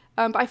good.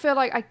 But I feel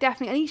like I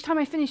definitely, and each time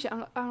I finish it,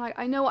 I'm like,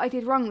 I know what I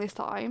did wrong this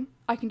time.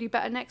 I can do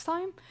better next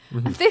time.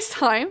 Mm-hmm. And this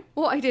time,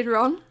 what I did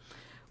wrong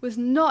was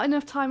not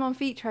enough time on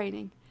feet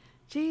training.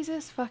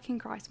 Jesus fucking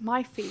Christ.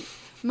 My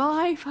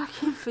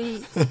fucking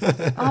feet.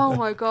 Oh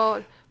my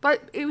God.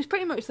 But it was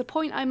pretty much the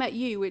point I met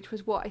you, which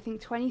was what, I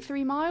think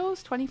 24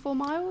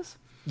 miles?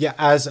 Yeah,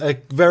 as a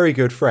very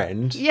good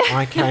friend,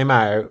 I came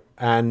out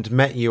and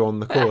met you on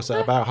the course at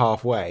about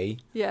halfway.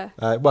 Yeah.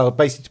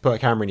 Basically to put a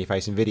camera in your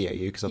face and video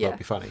you because I thought it'd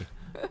be funny.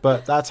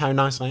 But that's how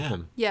nice I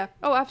am. Yeah.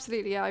 Oh,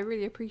 absolutely. Yeah, I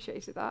really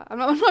appreciated that. I'm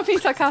not being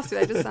sarcastic.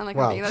 I just sound like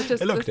I'm being. That's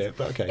just. It looked it,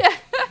 but okay. Yeah.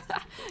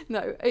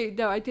 No,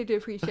 I did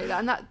appreciate that,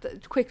 and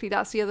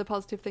that's the other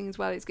positive thing as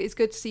well. It's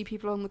good to see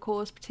people on the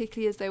course,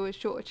 particularly as there were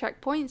shorter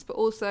checkpoints, but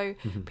also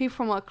people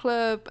from our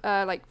club,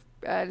 like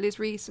Liz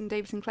Reese and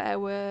David Sinclair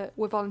were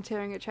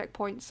volunteering at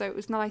checkpoints, so it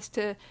was nice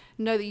to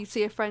know that you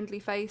see a friendly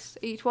face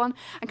at each one.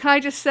 And can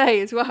I just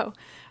say as well,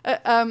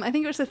 I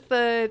think it was the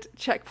third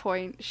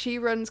checkpoint, She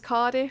Runs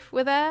Cardiff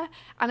were there,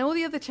 and all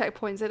the other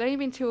checkpoints there'd only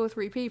been 2 or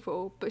 3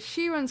 people, but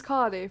She Runs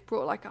Cardiff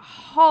brought like a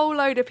whole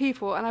load of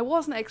people, and I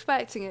wasn't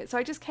expecting it. So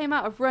I just came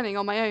out of running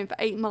on my own for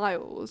 8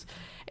 miles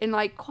in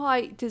like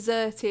quite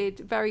deserted,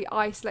 very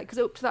isolated, because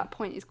up to that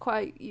point it's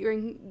quite,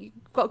 you've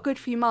got a good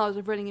few miles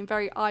of running in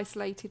very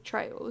isolated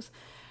trails.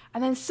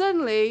 And then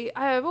suddenly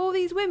I have all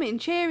these women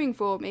cheering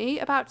for me,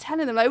 about 10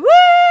 of them like,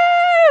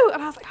 woo!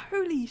 And I was like,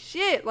 holy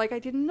shit, like I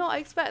did not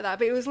expect that,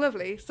 but it was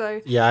lovely.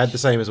 So yeah, I had the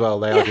same as well.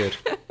 They are good.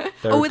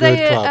 Were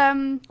they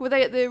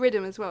at the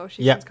Ridham as well?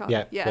 Yeah.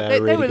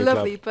 They were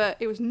lovely, but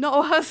it was not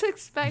what I was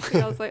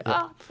expecting. I was like,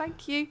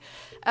 thank you.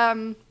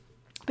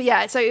 But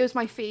yeah, so it was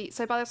my feet.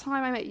 So by the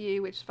time I met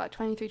you, which was about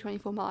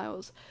 24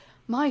 miles,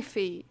 my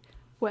feet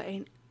were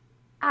in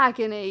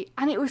agony,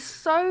 and it was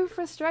so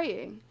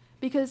frustrating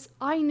because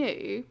I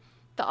knew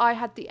that I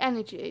had the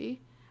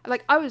energy.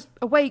 Like, I was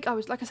awake, I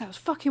was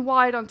fucking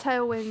wide on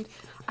tailwind.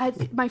 I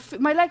had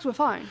my legs were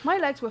fine. My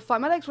legs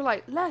were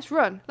like, let's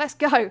run, let's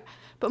go.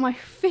 But my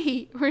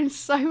feet were in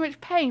so much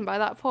pain by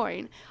that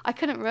point. I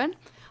couldn't run.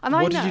 And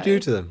what did you do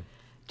to them?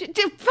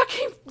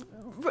 Fucking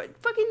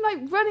like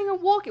running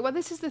and walking. Well,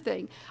 this is the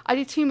thing. I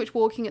did too much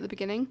walking at the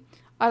beginning.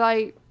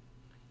 I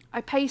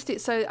paced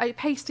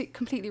it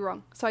completely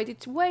wrong. So I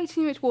did way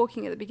too much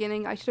walking at the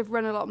beginning. I should have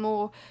run a lot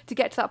more to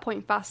get to that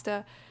point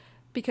faster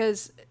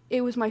because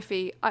it was my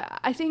feet.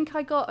 I think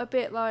I got a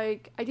bit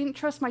like, I didn't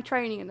trust my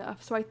training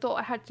enough, so I thought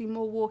I had to do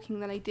more walking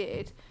than I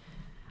did.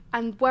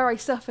 And where I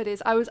suffered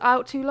is I was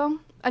out too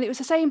long. And it was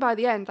the same by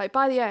the end. Like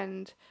by the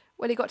end,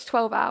 when it got to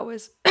 12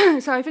 hours,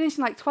 so I finished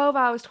in like 12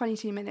 hours,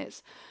 22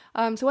 minutes.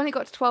 So when it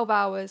got to 12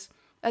 hours,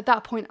 at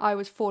that point I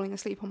was falling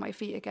asleep on my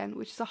feet again,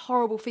 which is a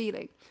horrible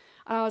feeling.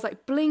 And I was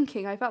like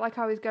blinking. I felt like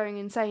I was going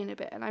insane a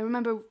bit. And I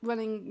remember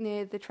running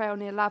near the trail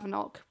near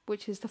Lavernock,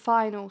 which is the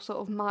final sort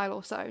of mile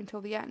or so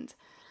until the end.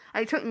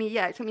 And it took me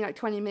like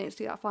 20 minutes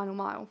to do that final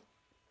mile.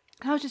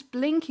 And I was just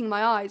blinking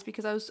my eyes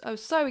because I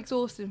was so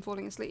exhausted and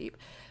falling asleep.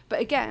 But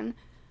again,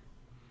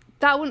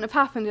 that wouldn't have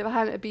happened if I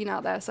hadn't been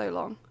out there so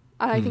long.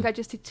 And I think I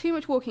just did too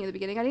much walking at the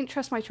beginning. I didn't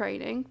trust my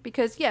training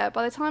because,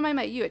 by the time I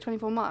met you at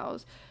 24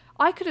 miles,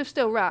 I could have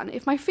still ran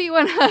if my feet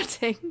weren't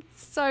hurting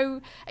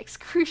so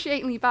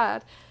excruciatingly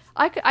bad.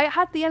 I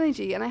had the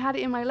energy and I had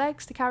it in my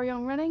legs to carry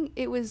on running.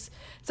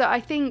 So I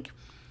think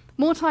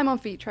more time on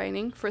feet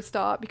training for a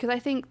start, because I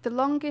think the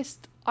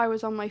longest I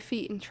was on my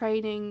feet in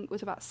training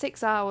was about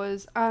 6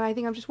 hours, and I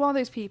think I'm just one of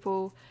those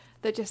people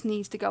that just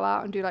needs to go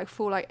out and do like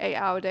full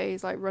 8-hour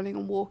days, like running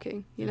and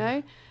walking, you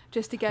know,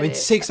 just to get it.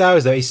 6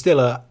 hours though is still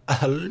a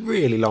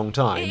really long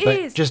time,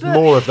 but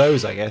more of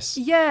those, I guess.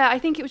 Yeah, I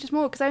think it was just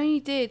more because I only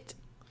did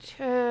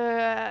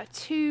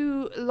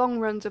 2 long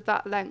runs of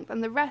that length,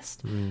 and the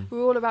rest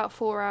were all about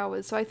 4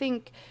 hours. So I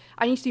think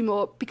I need to do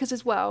more, because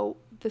as well,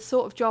 the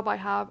sort of job I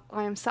have,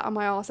 I am sat on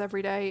my arse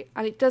every day,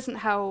 and it doesn't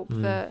help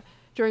that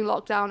during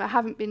lockdown I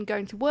haven't been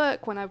going to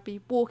work when I'd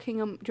be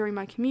walking during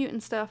my commute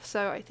and stuff.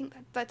 So I think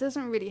that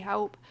doesn't really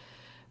help.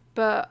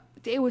 But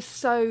it was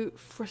so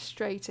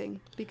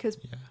frustrating, because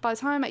by the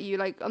time I met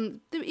you,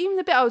 even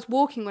the bit I was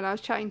walking when I was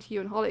chatting to you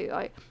and Holly,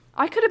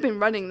 I could have been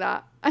running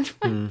that, and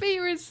my feet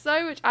were in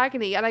so much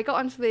agony. And I got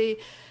onto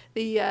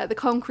the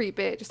concrete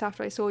bit just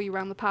after I saw you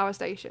around the power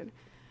station,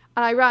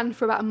 and I ran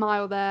for about a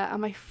mile there,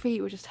 and my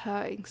feet were just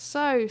hurting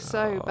so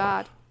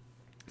bad.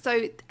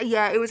 So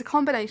yeah, it was a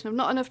combination of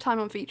not enough time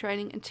on feet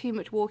training and too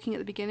much walking at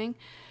the beginning,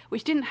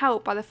 which didn't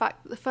help by the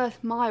fact that the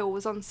first mile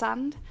was on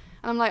sand.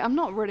 And I'm like, I'm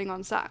not running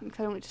on sand because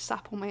I don't want it to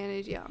sap all my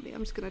energy out of me.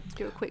 I'm just going to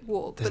do a quick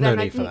walk. There's no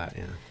need for that,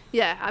 yeah.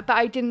 Yeah, but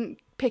I didn't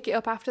pick it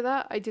up after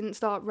that. I didn't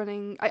start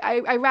running.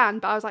 I ran,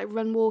 but I was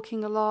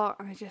walking a lot.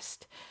 And I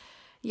just,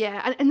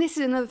 yeah. And this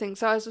is another thing.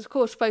 So I was, of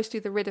course, supposed to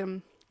do the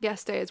rhythm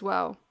yesterday as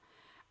well.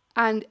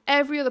 And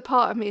every other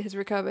part of me has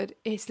recovered.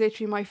 It's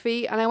literally my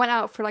feet. And I went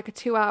out for a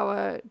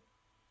 2-hour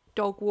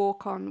dog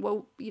walk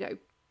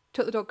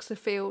took the dogs to the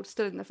field,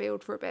 stood in the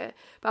field for a bit.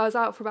 But I was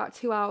out for about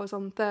 2 hours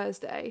on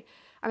Thursday.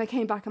 And I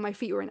came back and my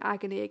feet were in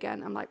agony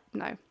again. I'm like,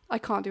 no, I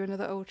can't do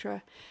another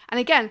ultra.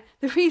 And again,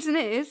 the reason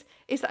is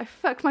that I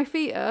fucked my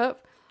feet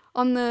up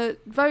on the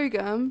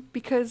Vogum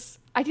because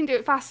I didn't do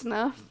it fast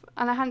enough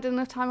and I hadn't done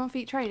enough time on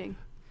feet training.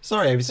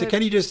 Sorry, Amy, so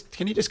can you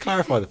just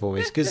clarify that for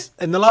me? Because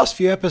in the last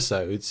few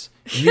episodes,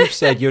 you've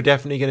said you're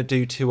definitely going to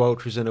do 2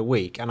 ultras in a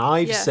week. And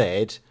I've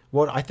said,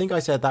 I think I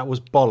said that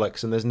was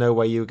bollocks and there's no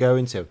way you were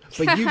going to.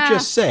 But you've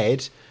just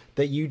said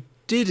that you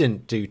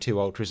didn't do 2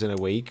 ultras in a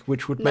week,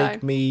 which would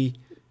make me...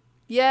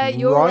 Yeah,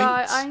 you're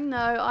right. I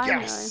know.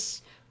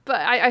 Yes. But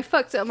I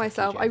fucked it up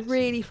myself. I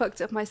really fucked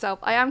it up myself.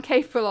 I am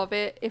capable of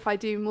it if I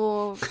do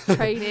more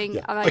training.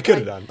 And I could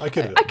have done. I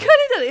could have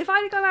done it if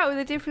I'd have gone out with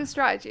a different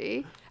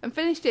strategy and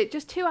finished it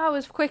just 2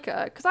 hours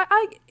quicker. Because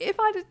if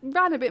I'd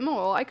ran a bit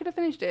more, I could have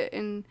finished it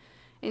in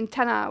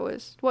 10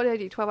 hours. What did I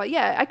do? 12 hours?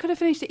 Yeah, I could have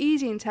finished it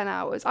easy in 10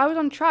 hours. I was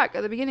on track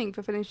at the beginning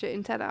for finishing it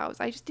in 10 hours.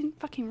 I just didn't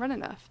fucking run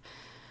enough.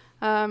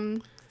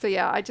 So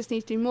yeah, I just need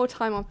to do more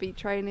time on feet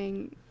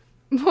training.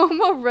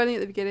 More running at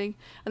the beginning.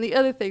 And the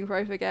other thing before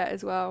I forget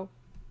as well,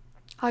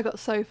 I got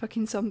so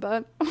fucking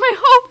sunburnt. My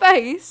whole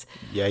face.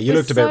 Yeah, you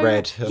looked a bit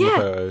red on the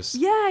photos.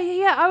 Yeah.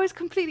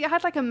 I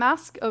had a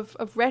mask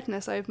of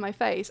redness over my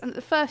face. And at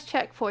the first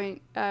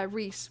checkpoint,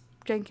 Reese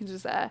Jenkins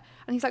was there.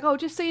 And he's like, oh,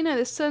 just so you know,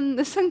 there's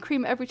sun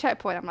cream at every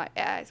checkpoint. I'm like,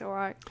 yeah, it's all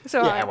right. It's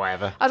all right. Yeah,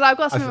 whatever. I was like, I've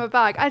got some in my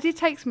bag. I did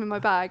take some in my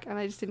bag and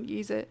I just didn't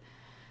use it.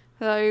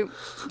 So,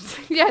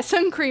 yeah,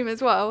 sun cream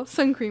as well.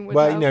 Sun cream would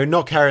help.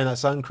 Not carrying that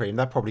sun cream,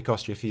 that probably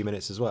cost you a few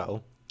minutes as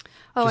well.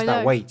 Oh, just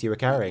that weight you were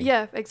carrying.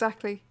 Yeah,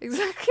 exactly.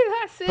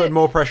 That's it. Put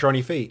more pressure on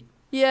your feet.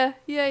 Yeah.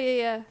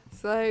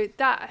 So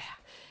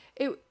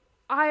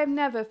I have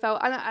never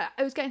felt, and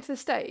I was getting to the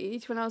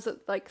stage when I was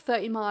at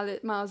 30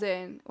 miles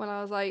in, when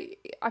I was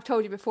I've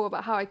told you before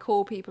about how I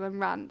call people and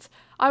rant.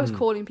 I was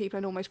calling people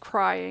and almost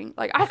crying.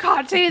 I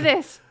can't do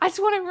this. I just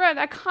want to run.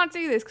 I can't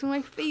do this because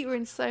my feet were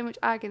in so much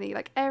agony.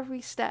 Every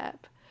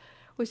step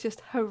was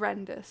just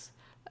horrendous.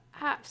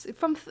 And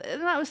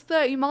that was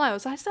 30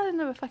 miles. I still had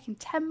another fucking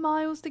 10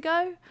 miles to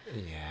go.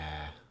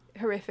 Yeah.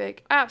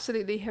 Horrific.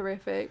 Absolutely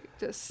horrific.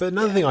 But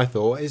another thing I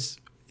thought is,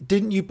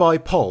 didn't you buy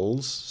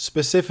poles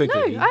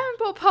specifically? No, I haven't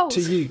bought poles.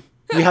 To you.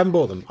 You haven't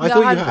bought them? I no,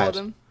 thought I you hadn't had. Bought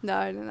them.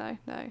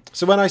 No.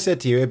 So when I said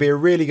to you, it'd be a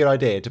really good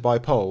idea to buy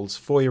poles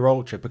for your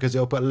ultra because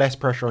it'll put less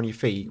pressure on your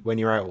feet when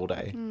you're out all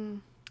day.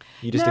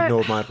 You just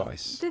ignored my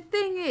advice. The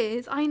thing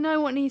is, I know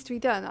what needs to be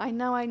done. I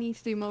know I need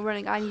to do more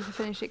running. I need to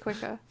finish it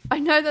quicker. I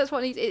know that's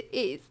what needs.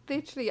 It's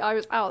literally, I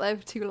was out there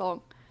for too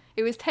long.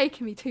 It was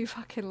taking me too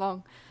fucking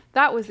long.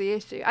 That was the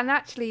issue. And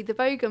actually, the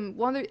Vogum,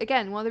 one of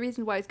the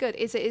reasons why it's good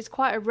is it is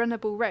quite a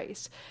runnable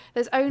race.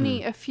 There's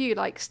only a few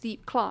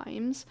steep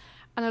climbs,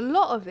 and a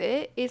lot of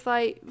it is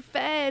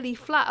fairly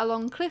flat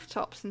along cliff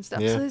tops and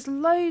stuff. Yeah. So there's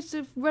loads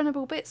of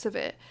runnable bits of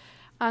it,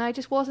 and I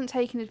just wasn't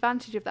taking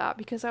advantage of that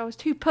because I was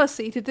too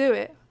pussy to do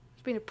it.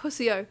 Being a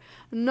pussy-o,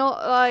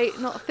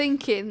 not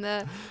thinking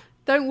that.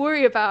 Don't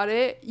worry about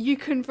it. You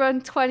can run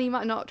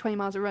not 20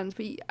 miles of runs,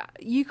 but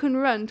you can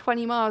run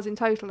 20 miles in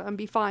total and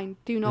be fine.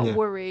 Do not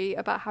worry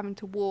about having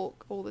to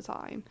walk all the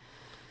time.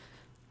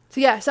 So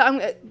yeah, so I'm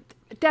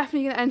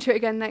definitely going to enter it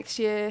again next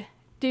year.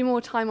 Do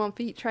more time on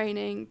feet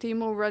training. Do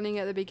more running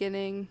at the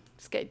beginning.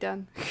 Just get it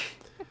done.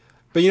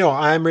 But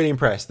I am really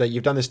impressed that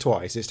you've done this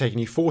twice. It's taken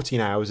you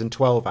 14 hours and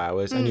 12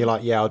 hours, and you're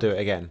like, yeah, I'll do it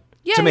again.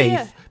 Yeah, to me,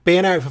 yeah.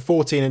 being out for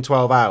 14 and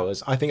 12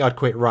 hours, I think I'd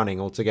quit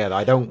running altogether.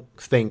 I don't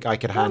think I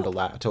could handle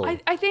that at all.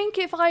 I think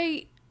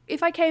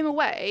if I came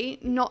away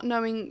not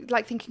knowing,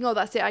 like thinking, oh,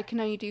 that's it, I can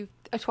only do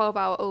a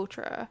 12-hour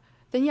ultra,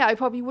 then yeah, I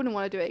probably wouldn't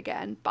want to do it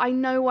again. But I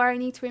know where I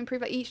need to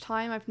improve. Like each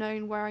time I've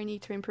known where I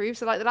need to improve.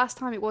 So like the last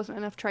time it wasn't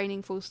enough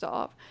training, full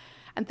stop.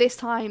 And this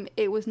time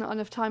it was not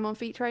enough time on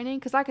feet training.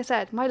 Because like I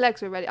said, my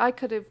legs were ready.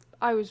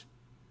 I was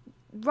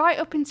right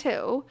up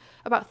until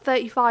about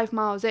 35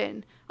 miles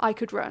in, I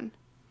could run.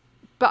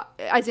 But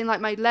as in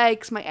like my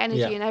legs, my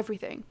energy and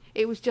everything.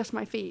 It was just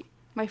my feet.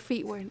 My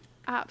feet were in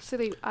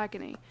absolute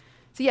agony.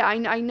 So yeah,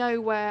 I know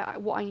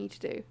what I need to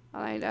do.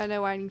 I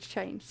know where I need to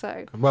change.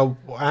 So Well,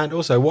 and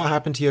also, what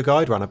happened to your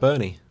guide runner,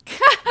 Bernie?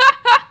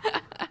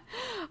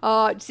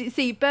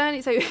 see,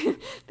 Bernie. So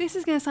this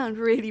is going to sound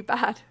really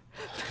bad,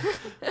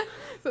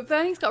 but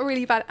Bernie's got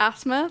really bad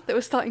asthma that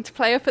was starting to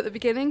play up at the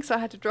beginning, so I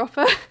had to drop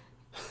her.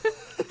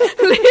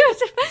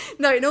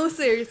 No, in all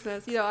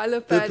seriousness, I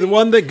love Bernie. The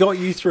one that got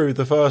you through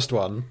the first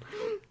one.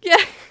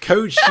 Yeah.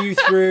 Coached you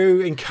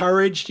through,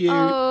 encouraged you.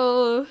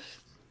 Oh.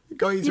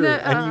 Got you through,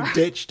 and you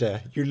ditched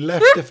her. You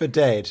left her for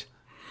dead.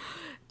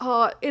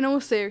 Oh, in all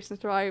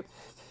seriousness, right?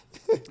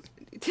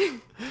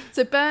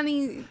 So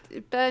Bernie's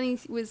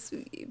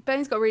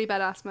got really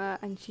bad asthma,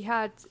 and she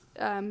had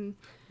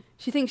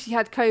she thinks she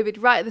had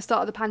COVID right at the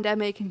start of the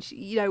pandemic, and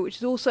which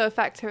has also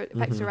affects her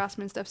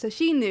asthma and stuff. So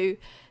she knew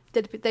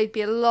that they'd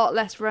be a lot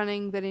less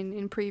running than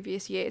in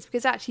previous years,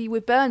 because actually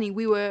with Bernie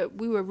we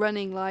were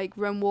running like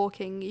run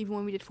walking. Even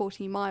when we did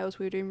 14 miles,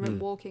 we were doing run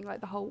walking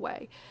like the whole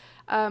way.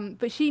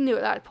 But she knew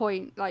at that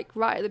point, like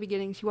right at the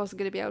beginning, she wasn't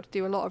going to be able to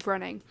do a lot of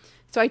running.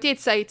 So I did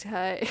say to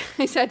her,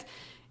 I said,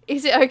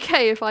 is it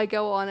okay if I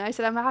go on? I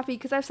said, I'm happy,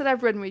 because I've said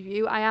I've run with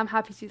you. I am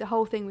happy to do the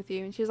whole thing with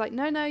you. And she was like,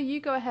 no,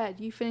 you go ahead.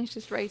 You finish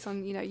this race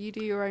on, you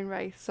do your own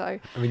race. So I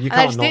mean, you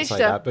can't not say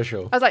that, but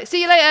sure. I was like,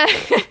 see you later.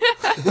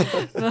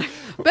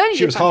 Bernie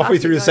she was halfway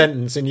through the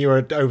sentence and you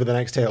were over the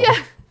next hill.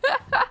 Yeah.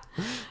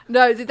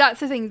 No, that's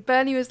the thing.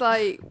 Bernie was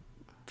like,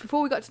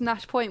 before we got to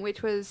Nash Point,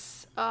 which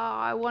was,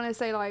 I want to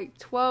say like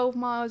 12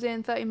 miles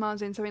in, 13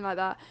 miles in, something like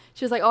that.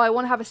 She was like, I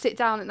want to have a sit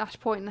down at Nash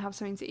Point and have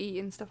something to eat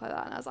and stuff like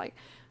that. And I was like,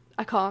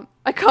 I can't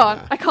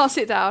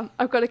sit down.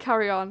 I've got to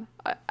carry on.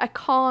 I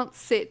can't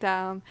sit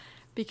down,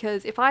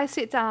 because if I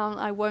sit down,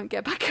 I won't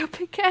get back up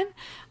again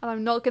and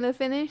I'm not going to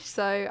finish.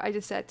 So I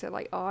just said to her,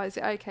 like, is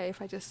it okay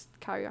if I just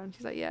carry on?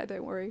 She's like, yeah,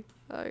 don't worry.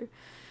 So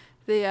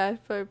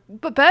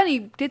but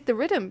Bernie did the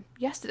rhythm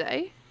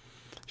yesterday.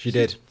 She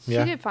did. She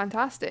did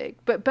fantastic.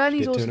 But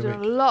Bernie's also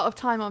done a lot of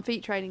time on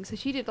feet training. So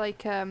she did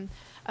like a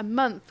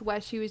month where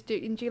she was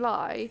in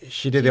July.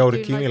 She did the old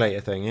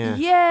accumulator thing,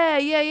 yeah.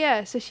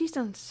 Yeah. So she's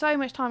done so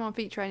much time on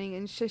feet training,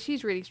 and so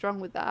she's really strong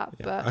with that.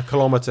 Yeah. But a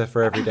kilometre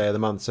for every day of the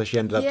month. So she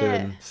ended up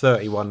doing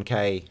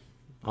 31k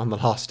on the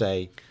last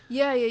day.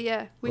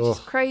 Yeah. Which is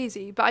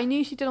crazy. But I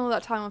knew she'd done all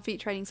that time on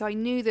feet training, so I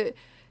knew that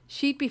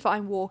she'd be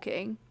fine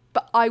walking.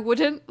 But I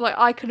wouldn't. Like,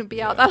 I couldn't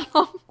be out that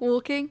long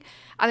walking.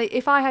 And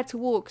if I had to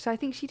walk, so I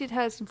think she did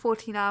hers in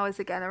 14 hours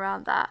again,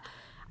 around that.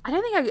 I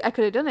don't think I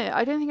could have done it.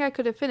 I don't think I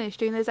could have finished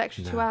doing those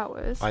extra 2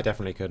 hours. I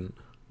definitely couldn't.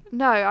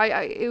 No,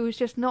 it was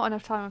just not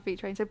enough time on feet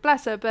training. So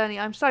bless her, Bernie.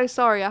 I'm so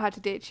sorry I had to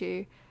ditch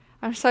you.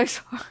 I'm so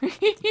sorry.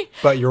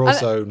 But you're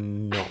also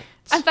not.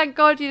 And thank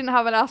God you didn't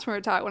have an asthma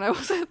attack when I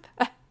wasn't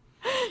there.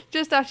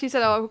 Just after you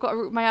said,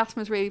 my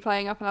asthma's really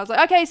playing up, and I was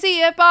like, okay,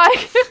 see ya, bye.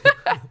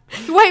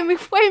 weighing me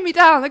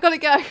down. I gotta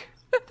go.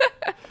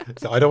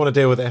 So I don't want to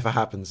deal with it if it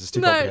happens. It's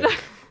too complicated. No.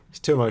 It's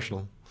too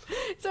emotional.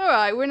 It's all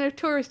right. We're in a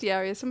touristy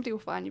area. Somebody will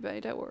find you,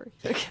 Bernie. Don't worry.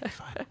 Okay.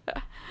 Fine.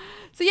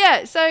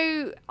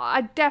 So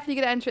I'm definitely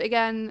going to enter it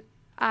again.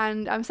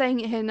 And I'm saying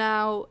it here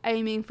now,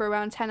 aiming for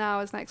around 10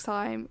 hours next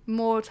time.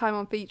 More time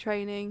on feet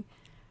training.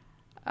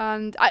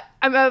 And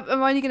I'm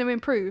only going to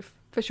improve,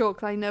 for sure,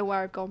 because I know where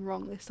I've gone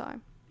wrong this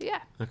time. Yeah.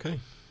 Okay.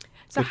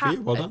 Good for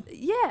you. Well done.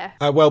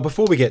 Yeah. Well,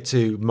 before we get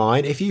to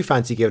mine, if you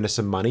fancy giving us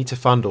some money to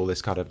fund all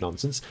this kind of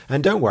nonsense,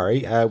 and don't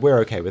worry, we're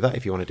okay with that.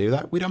 If you want to do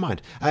that, we don't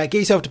mind. Get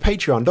yourself to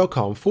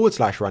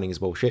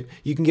patreon.com/runningisbullshit.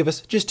 You can give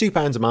us just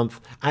 £2 a month,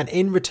 and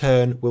in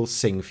return, we'll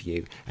sing for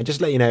you. And just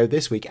to let you know,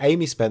 this week,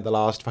 Amy spent the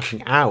last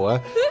fucking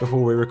hour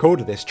before we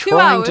recorded this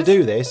trying to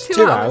do this.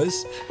 2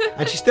 hours.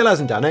 And she still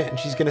hasn't done it, and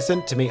she's going to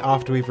send it to me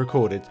after we've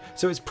recorded.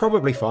 So it's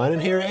probably fine,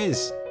 and here it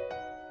is.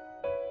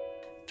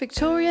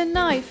 Victoria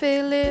Knight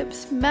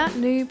Phillips, Matt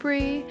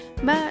Newbury,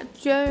 Matt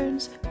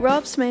Jones,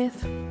 Rob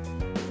Smith.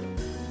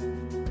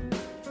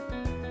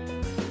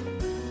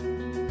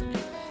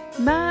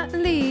 Matt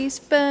Lees,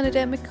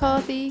 Bernadette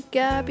McCarthy,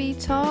 Gabby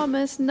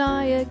Thomas,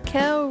 Nia,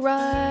 Kel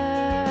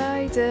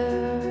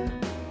Ryder.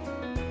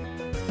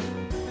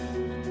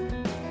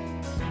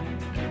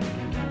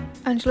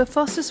 Angela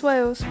Foster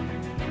Swales,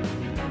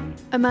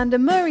 Amanda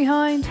Murray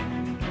Hind,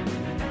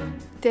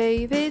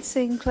 David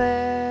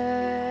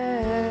Sinclair,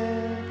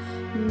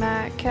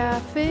 Matt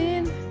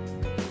Caffin,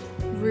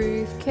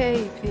 Ruth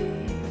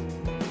KP,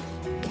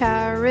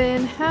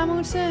 Karen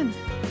Hamilton,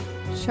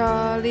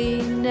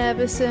 Charlie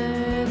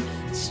Neverson,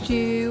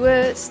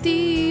 Stuart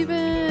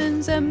Stevens,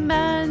 Jones,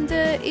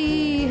 Amanda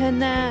E.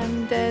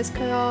 Hernandez,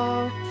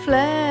 Carl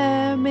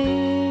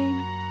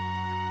Fleming,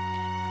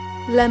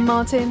 Len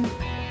Martin,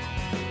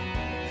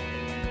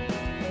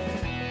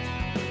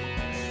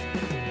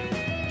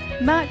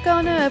 Matt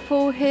Garner,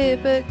 Paul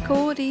Hibbert,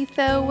 Cordy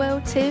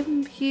Thelwell,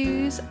 Tim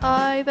Hughes,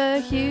 Ivor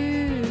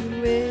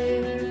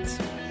Hewitt,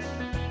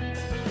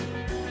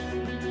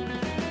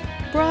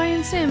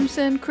 Brian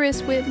Simpson,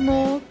 Chris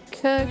Whitmore,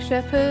 Kirk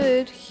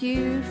Shepherd,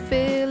 Hugh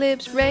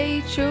Phillips,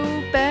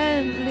 Rachel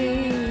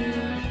Bentley,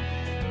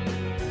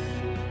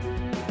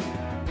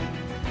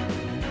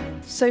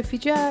 Sophie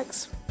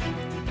Jacks,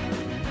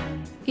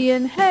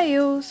 Ian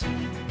Hales,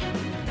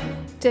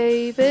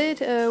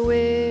 David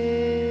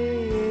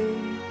Irwin,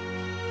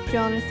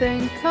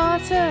 Jonathan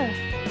Carter,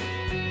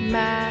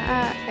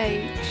 Matt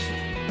H,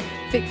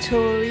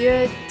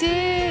 Victoria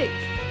Dick,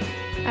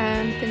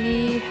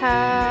 Anthony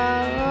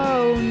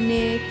Howe,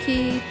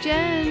 Nikki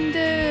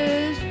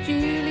Genders,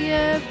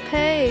 Julia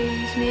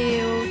Page,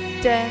 Neil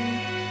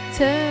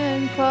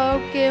Denton, Paul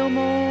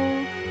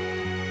Gilmore,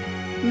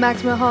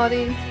 Max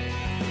Mahadi,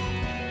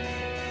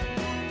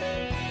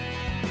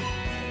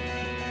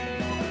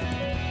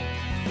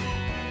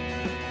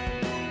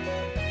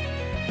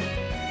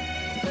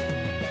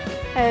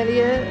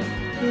 Elliot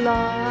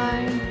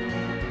Line,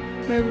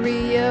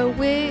 Maria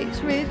Wicks,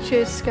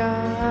 Richard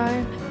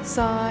Sky,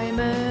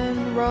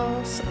 Simon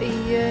Ross,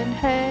 Ian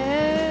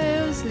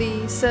Hales,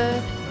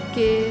 Lisa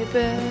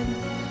Gibbon,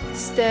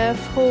 Steph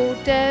Hall,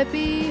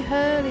 Debbie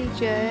Hurley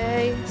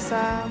J,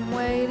 Sam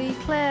Whaley,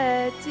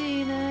 Claire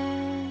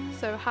Dina.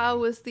 So how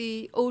was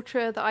the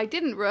ultra that I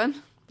didn't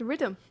run, the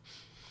Rhythm?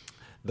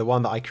 The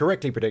one that I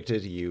correctly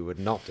predicted you would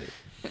not do.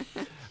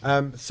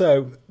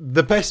 So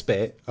the best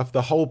bit of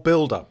the whole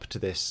build-up to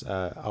this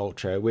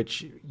ultra,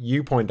 which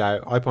you point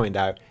out, I point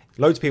out,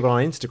 loads of people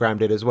on Instagram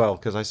did as well,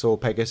 because I saw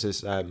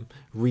Pegasus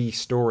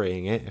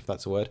re-storying it, if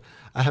that's a word,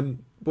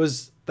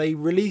 was they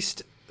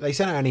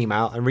sent out an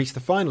email and released the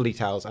final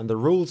details and the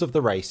rules of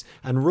the race.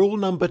 And rule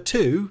number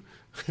 2,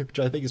 which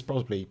I think is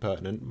probably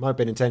pertinent, might have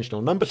been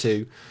intentional. Number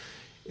 2,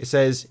 it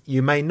says,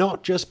 you may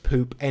not just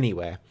poop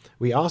anywhere.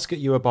 We ask that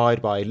you abide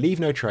by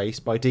leave no trace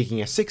by digging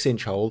a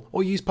 6-inch hole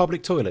or use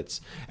public toilets.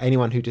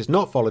 Anyone who does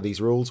not follow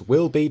these rules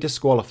will be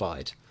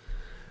disqualified.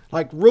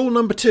 Like, rule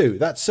number 2,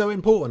 that's so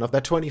important of their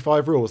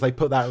 25 rules. They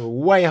put that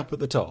way up at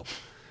the top.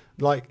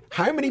 Like,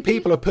 how many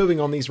people are pooing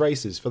on these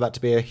races for that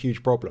to be a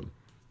huge problem?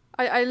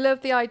 I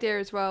love the idea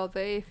as well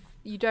that if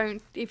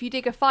you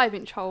dig a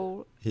 5-inch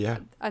hole, yeah,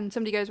 and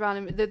somebody goes around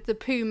and the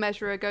poo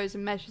measurer goes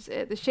and measures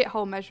it, the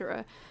shithole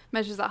measurer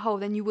measures that hole,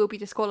 then you will be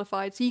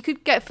disqualified. So you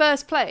could get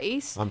first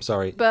place. I'm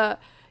sorry, but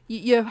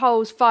your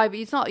hole's 5.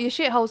 Your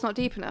shithole's not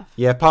deep enough.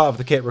 Yeah, part of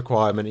the kit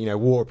requirement,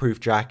 waterproof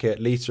jacket,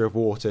 litre of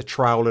water,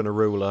 trowel and a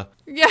ruler.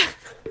 Yeah.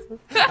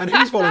 And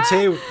whose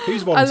volunteer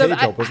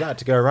job was that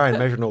to go around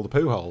measuring all the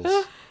poo holes?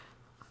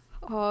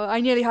 Oh,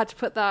 I nearly had to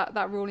put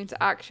that rule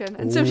into action.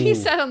 And somebody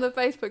said on the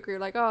Facebook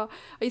group, like, oh,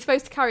 are you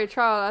supposed to carry a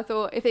trowel? I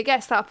thought, if it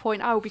gets to that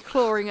point, I will be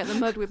clawing at the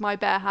mud with my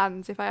bare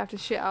hands if I have to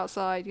shit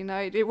outside,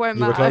 it won't matter.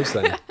 You were close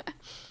then.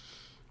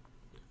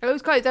 It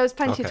was close. There was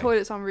plenty of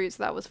toilets en route,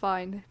 so that was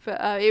fine.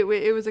 But it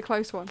was a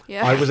close one,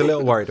 yeah. I was a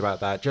little worried about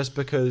that, just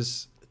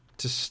because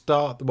to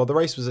start... Well, the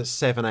race was at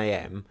 7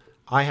 a.m.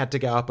 I had to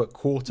get up at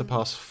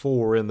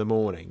 4:15 in the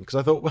morning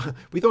because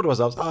we thought to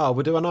ourselves,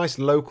 we'll do a nice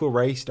local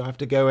race. Don't have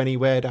to go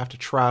anywhere. Don't have to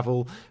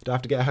travel. Don't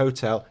have to get a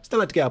hotel. Still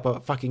had to get up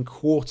at fucking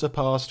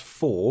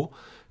 4:15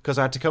 because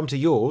I had to come to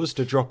yours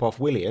to drop off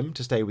William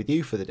to stay with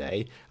you for the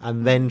day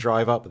and then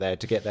drive up there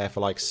to get there for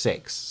like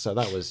 6. So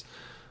that was...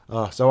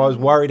 so I was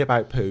worried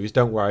about poos.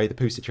 Don't worry, the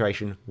poo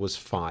situation was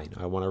fine.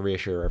 I want to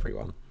reassure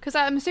everyone. Because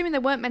I'm assuming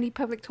there weren't many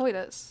public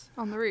toilets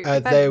on the route.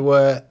 There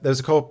was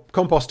a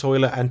compost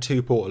toilet and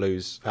 2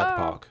 portaloos at the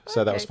park,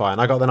 so that was fine.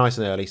 I got there nice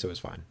and early, so it was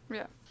fine.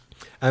 Yeah.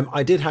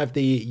 I did have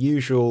the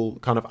usual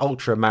kind of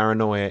ultra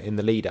paranoia in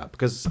the lead up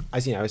because,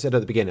 as I said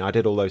at the beginning, I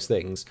did all those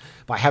things,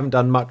 but I haven't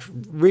done much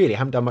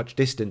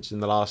distance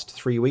in the last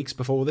 3 weeks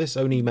before this,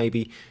 only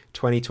maybe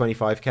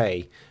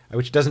 20-25k,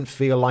 which doesn't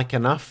feel like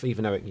enough,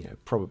 even though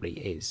it probably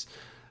is.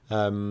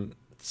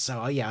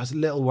 So I was a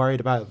little worried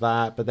about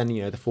that, but then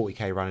the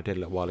 40k run I did a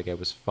little while ago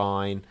was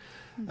fine.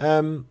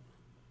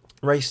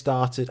 Race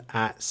started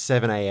at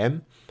 7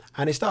 a.m.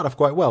 and it started off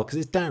quite well because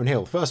it's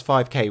downhill. The first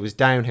 5k was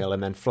downhill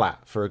and then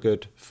flat for a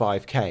good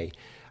 5k.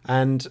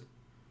 And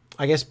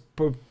I guess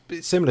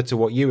similar to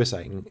what you were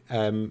saying,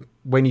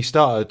 when you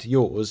started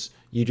yours,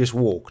 you just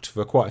walked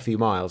for quite a few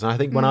miles. And I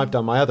think when I've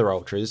done my other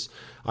ultras,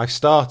 I've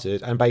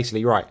started and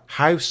basically,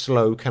 how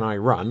slow can I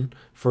run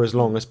for as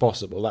long as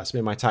possible? That's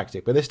been my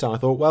tactic. But this time I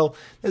thought, well,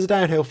 there's a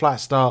downhill flat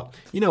start.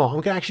 You know what?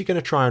 I'm actually going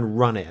to try and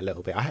run it a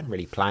little bit. I hadn't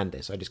really planned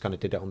this. I just kind of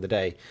did it on the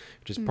day,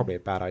 which is probably a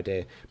bad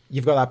idea.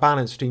 You've got that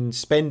balance between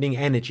spending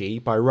energy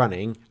by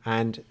running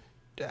and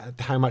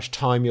how much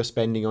time you're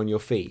spending on your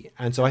feet.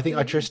 And so I think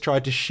I just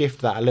tried to shift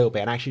that a little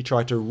bit and actually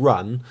try to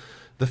run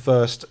the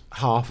first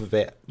half of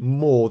it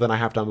more than I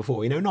have done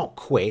before. Not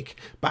quick,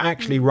 but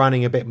actually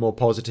running a bit more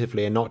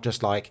positively and not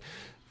just like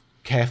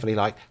carefully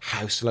like,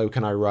 how slow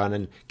can I run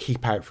and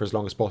keep out for as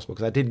long as possible,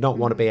 because I did not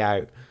want to be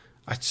out.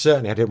 I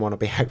didn't want to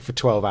be out for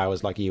 12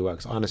 hours like you were,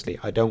 because honestly,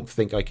 I don't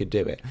think I could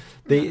do it.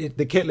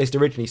 The kit list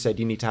originally said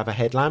you need to have a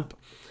headlamp.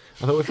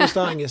 I thought, if we're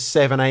starting at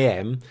 7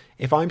 a.m,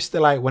 if I'm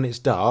still out when it's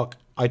dark,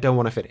 I don't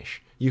want to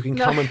finish. You can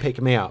come and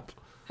pick me up.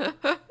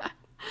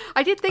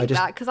 I did think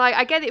that, because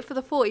I get it for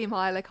the 40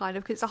 miler kind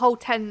of, because it's a whole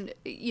 10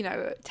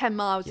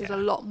 miles is a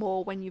lot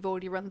more when you've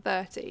already run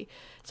 30.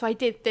 So I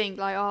did think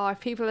like, if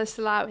people are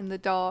still out in the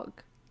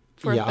dark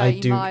for a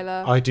 30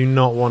 miler. I do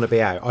not want to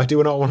be out. I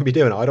do not want to be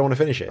doing it. I don't want to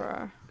finish it.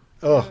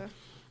 Oh.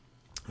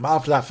 But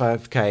after that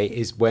 5k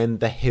is when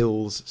the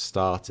hills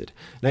started.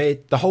 Now,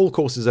 the whole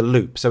course is a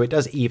loop, so it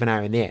does even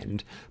out in the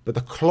end. But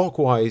the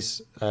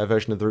clockwise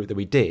version of the route that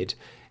we did,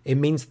 it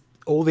means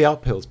all the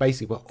uphills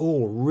basically were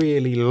all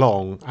really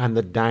long and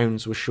the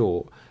downs were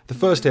short. The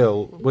first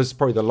hill was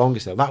probably the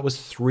longest hill. That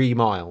was 3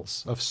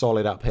 miles of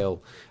solid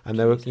uphill. And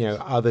there were,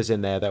 others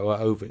in there that were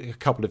over, a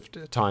couple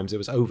of times it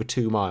was over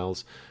 2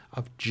 miles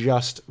of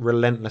just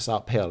relentless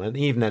uphill. And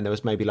even then there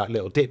was maybe like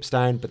little dips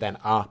down, but then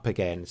up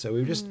again. So we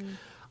were just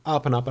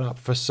up and up and up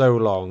for so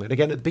long. And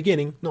again, at the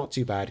beginning, not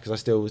too bad, because I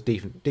still was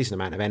decent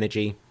amount of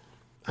energy.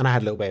 And I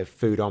had a little bit of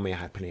food on me. I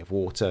had plenty of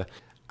water.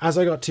 As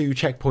I got to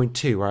checkpoint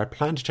 2, where I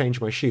planned to change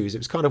my shoes, it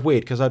was kind of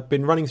weird, because I'd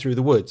been running through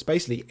the woods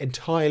basically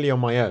entirely on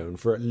my own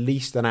for at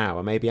least an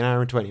hour, maybe an hour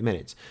and 20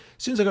 minutes.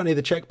 As soon as I got near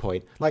the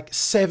checkpoint, like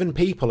 7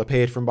 people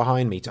appeared from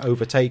behind me to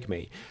overtake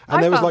me.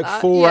 And there was like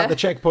 4 at the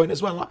checkpoint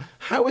as well. Like,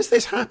 how has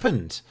this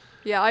happened?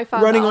 Yeah, I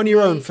found running on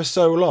your own for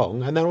so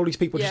long, and then all these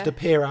people just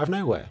appear out of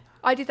nowhere.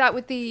 I did that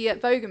with the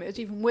Vogum. It was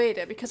even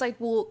weirder, because I'd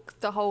walked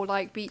the whole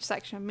like beach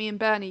section. Me and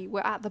Bernie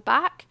were at the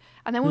back.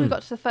 And then when we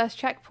got to the first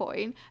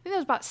checkpoint, I think there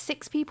was about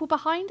 6 people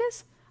behind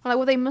us. I'm like,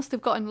 well, they must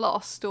have gotten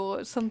lost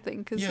or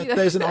something. Cause,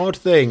 there's an odd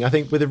thing. I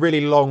think with a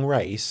really long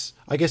race,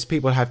 I guess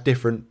people have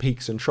different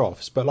peaks and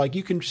troughs. But like,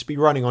 you can just be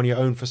running on your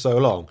own for so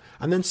long,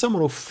 and then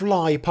someone will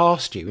fly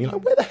past you. And you're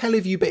like, where the hell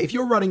have you been? If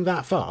you're running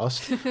that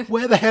fast,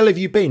 where the hell have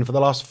you been for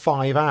the last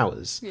 5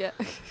 hours? Yeah.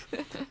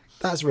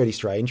 That's really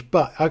strange.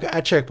 But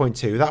at checkpoint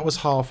 2, that was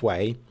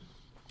halfway.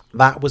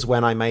 That was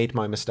when I made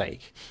my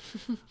mistake.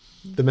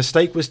 The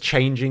mistake was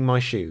changing my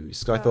shoes.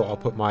 So I thought I'll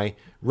put my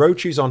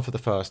road shoes on for the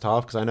first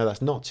half, because I know that's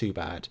not too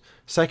bad.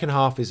 Second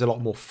half is a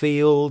lot more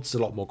fields, a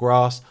lot more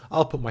grass.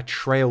 I'll put my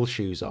trail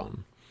shoes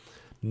on.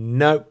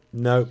 Nope.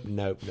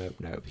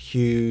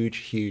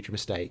 Huge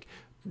mistake.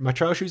 My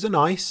trail shoes are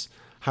nice.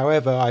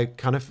 However, I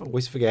kind of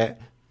always forget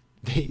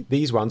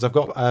these ones. I've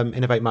got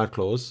Innovate Mud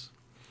Claws,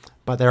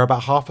 but they're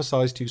about half a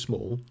size too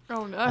small.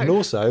 Oh no. And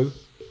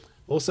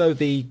also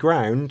the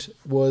ground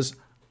was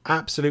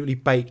absolutely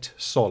baked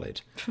solid.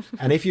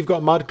 And if you've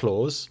got mud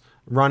claws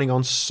running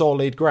on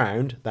solid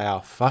ground, they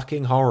are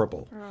fucking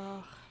horrible.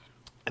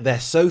 They're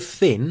so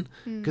thin,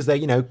 because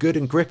they're good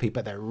and grippy,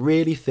 but they're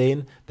really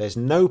thin. There's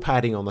no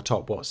padding on the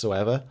top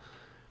whatsoever.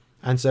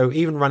 And so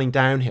even running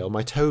downhill,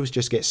 my toes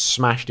just get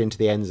smashed into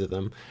the ends of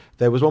them.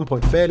 There was one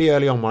point fairly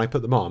early on when I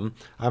put them on,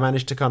 I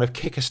managed to kind of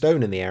kick a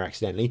stone in the air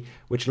accidentally,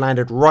 which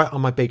landed right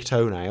on my big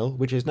toenail,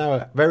 which is now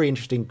a very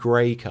interesting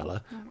grey colour.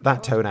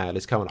 That toenail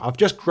is coming. I've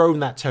just grown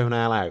that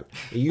toenail out.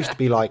 It used to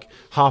be like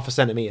half a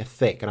centimetre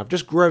thick, and I've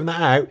just grown that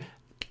out,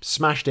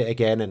 smashed it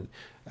again, and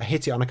I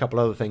hit it on a couple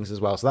other things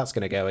as well. So that's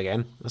going to go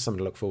again. That's something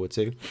to look forward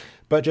to.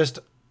 But just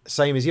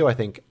same as you, I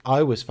think,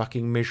 I was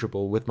fucking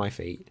miserable with my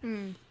feet.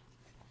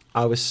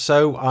 I was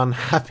so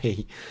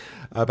unhappy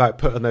about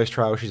putting those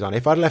trail shoes on.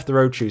 If I'd left the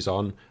road shoes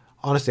on,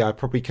 honestly, I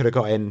probably could have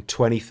got in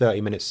 20,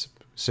 30 minutes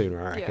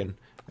sooner, I reckon.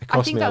 It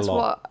cost me a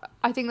lot.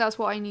 I think that's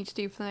what I need to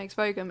do for the next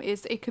Vogum,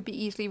 is it could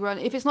be easily run.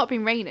 If it's not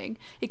been raining,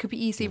 it could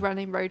be easily run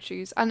in road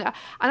shoes. And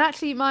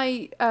actually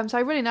my, so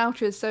I run in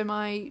Ultras, so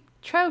my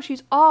trail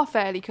shoes are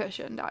fairly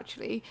cushioned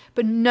actually,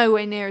 but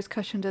nowhere near as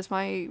cushioned as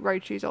my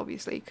road shoes,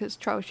 obviously, because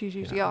trail shoes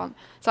usually aren't.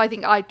 So I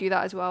think I'd do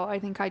that as well. I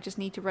think I just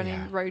need to run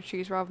in road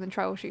shoes rather than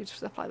trail shoes for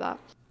stuff like that.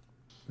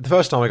 The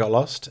first time I got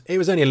lost, it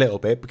was only a little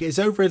bit, because it's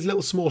over a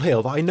little small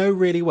hill that I know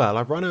really well.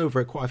 I've run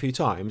over it quite a few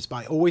times, but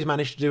I always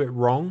managed to do it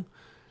wrong.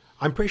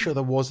 I'm pretty sure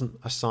there wasn't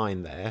a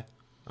sign there.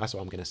 That's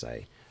what I'm going to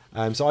say.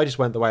 So I just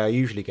went the way I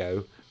usually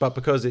go. But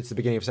because it's the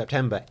beginning of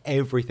September,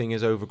 everything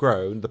is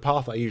overgrown. The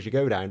path I usually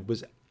go down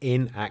was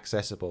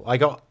inaccessible. I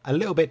got a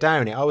little bit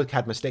down it. I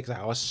had my sticks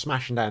out. I was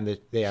smashing down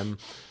the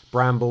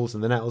brambles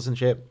and the nettles and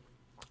shit.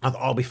 I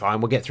thought, I'll be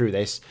fine. We'll get through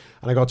this.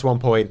 And I got to one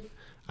point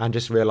and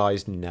just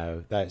realised,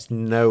 no, there's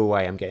no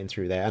way I'm getting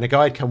through there. And a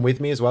guy had come with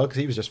me as well, because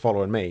he was just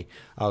following me.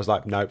 I was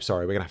like, nope,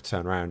 sorry, we're going to have to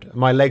turn around.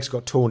 My legs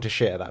got torn to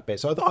shit at that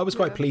bit. So I thought I was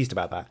quite pleased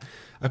about that.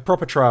 A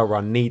proper trail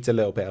run needs a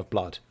little bit of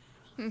blood.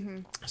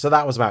 So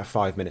that was about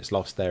 5 minutes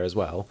lost there as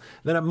well.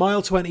 Then at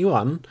mile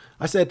 21,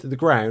 I said that the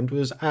ground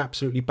was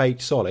absolutely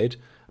baked solid.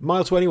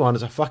 Mile 21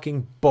 is a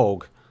fucking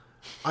bog.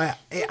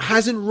 It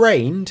hasn't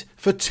rained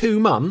for 2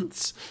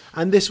 months,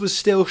 and this was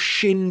still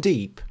shin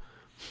deep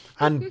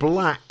and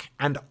black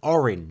and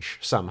orange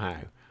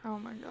somehow. Oh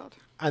my god.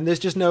 And there's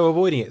just no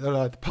avoiding it.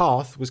 The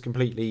path was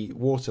completely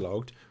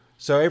waterlogged.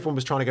 So everyone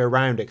was trying to go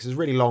around it because it's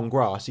really long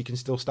grass you can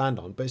still stand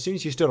on. But as soon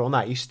as you stood on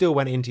that, you still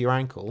went into your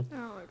ankle. Oh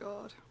my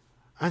god.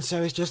 And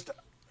so it's just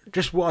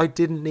what I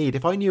didn't need.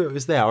 If I knew it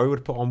was there, I would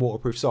have put on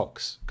waterproof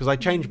socks. Because I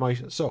changed my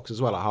socks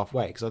as well at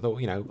halfway. Because I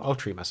thought, I'll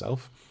treat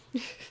myself.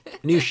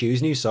 New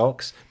shoes, new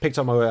socks. Picked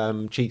up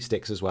my cheat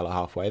sticks as well at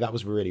halfway. That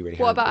was really, really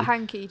handy. What about a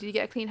hanky? Did you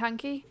get a clean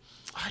hanky?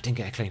 I didn't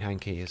get a clean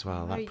hanky as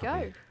well. There you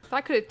go.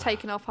 That could have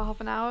taken off half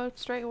an hour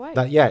straight away.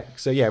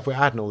 So if we're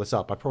adding all this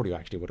up, I probably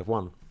actually would have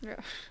won. Yeah.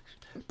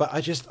 But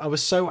I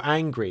was so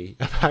angry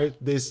about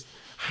this.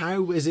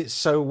 How is it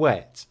so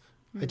wet?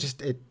 When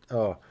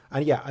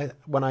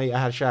I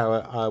had a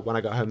shower, when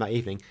I got home that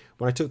evening,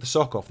 when I took the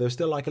sock off, there was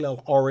still like a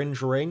little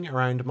orange ring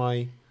around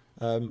my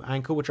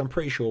ankle, which I'm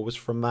pretty sure was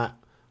from that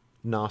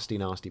nasty,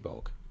 nasty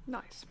bog.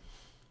 Nice.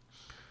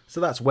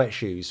 So that's wet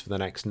shoes for the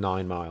next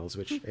 9 miles,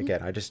 which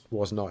again, I just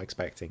was not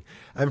expecting.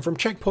 And from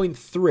checkpoint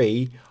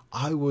 3,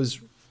 I was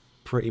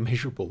pretty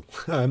miserable.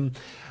 And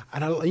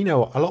a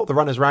lot of the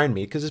runners around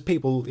me, because there's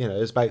people,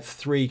 there's about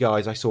 3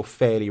 guys I saw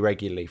fairly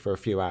regularly for a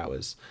few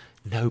hours.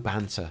 No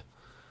banter.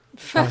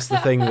 That's the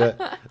thing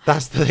that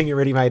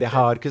really made it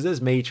hard, because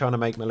there's me trying to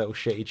make my little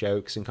shitty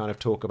jokes and kind of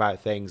talk about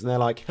things, and they're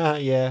like,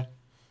 yeah.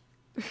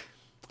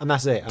 And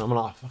that's it. And I'm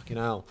like, oh, fucking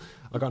hell.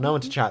 I got no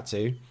one to chat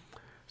to.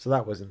 So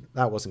that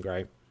wasn't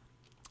great.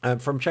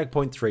 From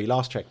checkpoint 3,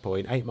 last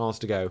checkpoint, 8 miles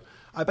to go,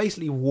 I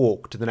basically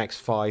walked the next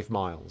 5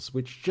 miles,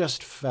 which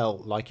just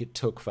felt like it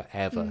took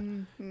forever.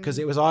 Because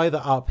it was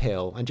either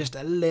uphill and just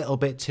a little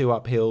bit too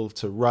uphill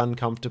to run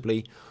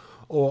comfortably,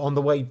 or on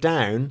the way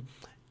down,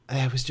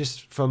 there was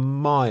just, for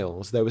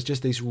miles, there was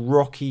just this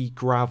rocky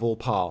gravel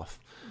path.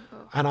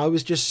 And I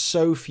was just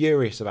so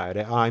furious about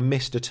it, I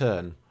missed a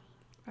turn.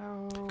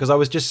 Because I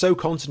was just so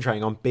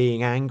concentrating on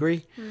being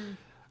angry.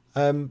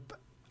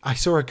 I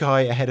saw a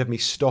guy ahead of me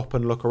stop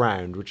and look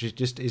around, which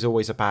is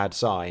always a bad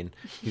sign.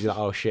 He's like,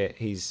 oh shit,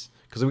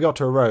 because we got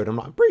to a road. I'm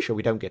like, I'm pretty sure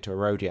we don't get to a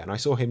road yet. And I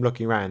saw him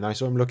looking around, and I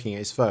saw him looking at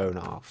his phone.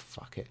 Oh,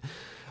 fuck it.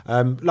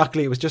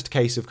 Luckily, it was just a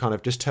case of kind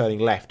of just turning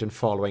left and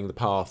following the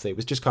path. It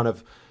was just kind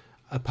of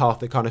a path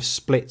that kind of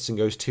splits and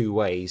goes 2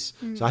 ways.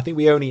 So I think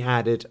we only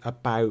added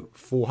about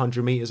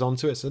 400 meters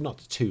onto it, so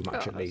not too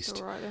much at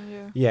least. All right,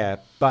 then, yeah,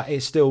 but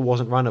it still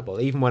wasn't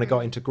runnable. Even when it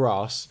got into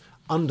grass,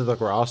 under the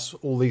grass,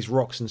 all these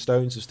rocks and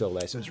stones are still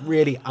there. So it's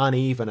really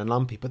uneven and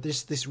lumpy. But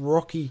this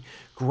rocky,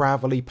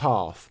 gravelly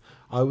path,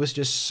 I was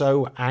just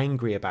so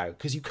angry about,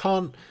 because you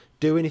can't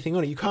do anything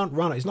on it. You can't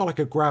run it. It's not like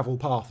a gravel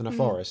path in a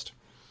forest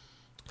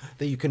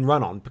that you can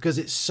run on, because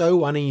it's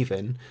so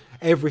uneven.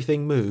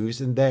 Everything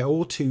moves, and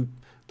all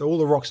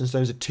the rocks and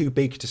stones are too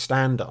big to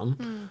stand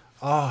on.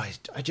 I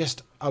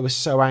was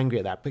so angry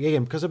at that. But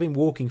again, because I've been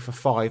walking for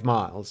 5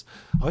 miles,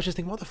 I was just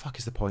thinking, what the fuck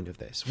is the point of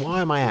this?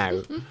 Why am I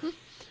out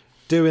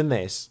doing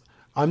this?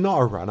 I'm not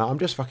a runner. I'm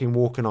just fucking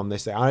walking on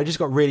this thing. And I just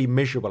got really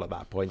miserable at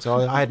that point.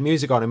 So I had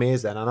music on in my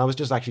ears then, and I was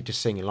just actually just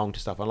singing along to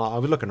stuff. I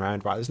was looking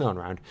around, right, there's no one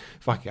around.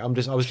 Fuck it. I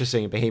was just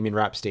singing Bohemian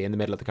Rhapsody in the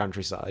middle of the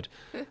countryside.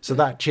 So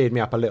that cheered me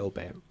up a little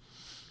bit.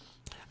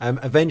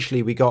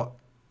 Eventually we got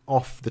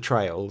off the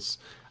trails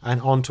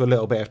and onto a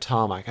little bit of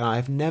tarmac, and I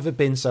have never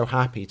been so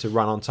happy to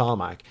run on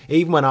tarmac.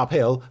 Even when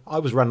uphill, I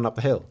was running up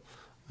the hill,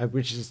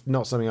 which is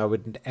not something I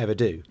would ever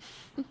do.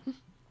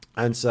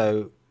 And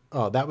so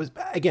that was,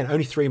 again,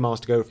 only 3 miles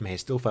to go from here.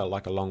 Still felt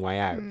like a long way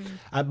out.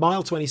 At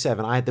mile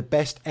 27, I had the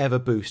best ever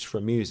boost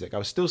from music. I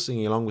was still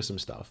singing along with some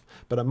stuff.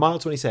 But at mile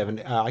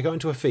 27, I got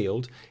into a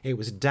field. It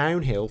was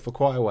downhill for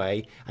quite a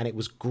way, and it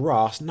was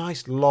grass,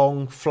 nice,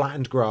 long,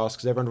 flattened grass,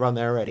 because everyone ran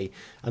there already.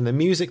 And the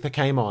music that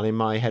came on in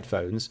my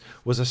headphones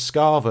was a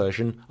ska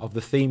version of the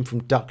theme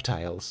from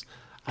DuckTales.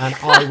 And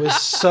I was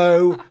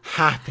so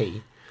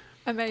happy.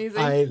 Amazing.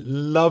 I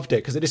loved it,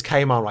 because it just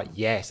came on like,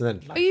 yes,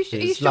 and then like, are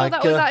you sure like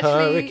that was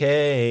actually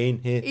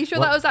hurricane here. Are you sure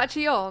that was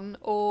actually on,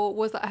 or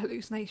was that a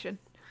hallucination?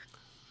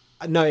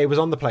 No, it was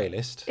on the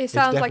playlist. It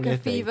sounds like a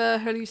fever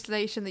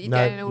hallucination that you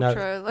get in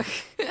ultra.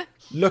 Like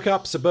look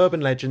up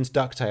Suburban Legends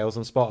DuckTales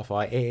on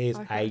Spotify. It is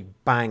a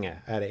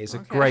banger, and it is a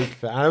great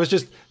film. And I was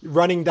just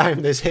running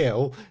down this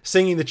hill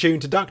singing the tune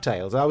to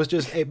DuckTales.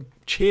 It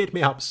cheered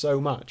me up so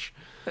much.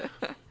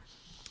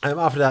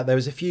 After that, there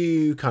was a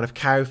few kind of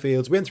cow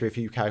fields. We went through a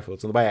few cow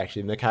fields on the way, actually,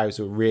 and the cows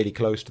were really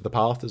close to the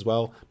path as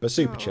well. But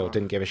super chill,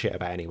 didn't give a shit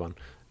about anyone.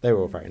 They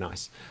were all very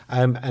nice.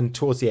 And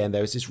towards the end,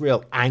 there was this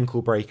real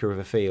ankle breaker of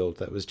a field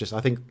that was just,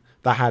 I think,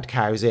 that had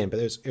cows in, but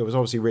it was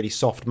obviously really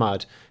soft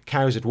mud.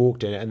 Cows had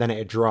walked in it, and then it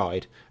had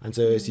dried. And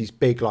so there's these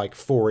big, like,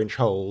 4-inch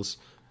holes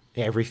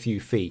every few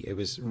feet. It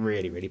was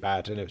really, really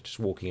bad, and it was just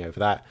walking over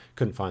that.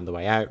 Couldn't find the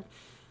way out.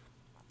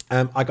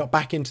 I got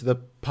back into the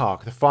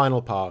park, the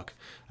final park,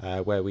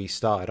 where we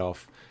started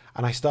off,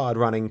 and I started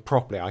running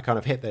properly. I kind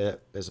of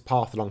there's a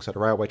path alongside a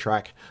railway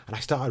track, and I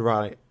started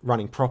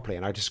running properly,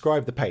 and I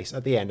described the pace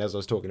at the end as I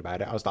was talking about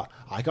it. I was like,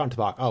 I got into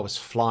the park, I was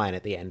flying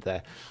at the end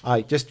there.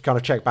 I just kind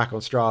of checked back on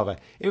Strava.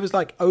 It was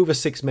like over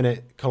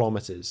 6-minute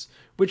kilometers,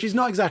 which is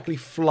not exactly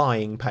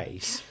flying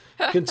pace,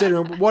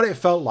 considering what it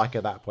felt like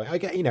at that point. I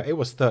get, it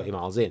was 30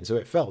 miles in, so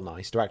it felt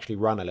nice to actually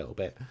run a little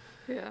bit.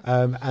 Yeah.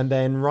 And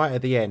then right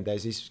at the end,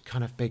 there's this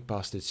kind of big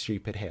bastard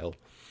stupid hill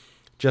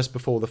just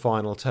before the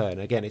final turn.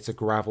 Again, it's a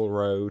gravel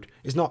road.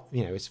 It's not,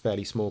 it's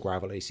fairly small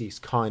gravel. It's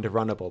kind of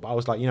runnable. But I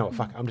was like, you know what,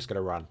 fuck it, I'm just going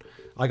to run.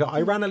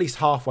 I ran at least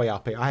halfway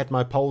up it. I had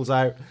my poles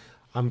out.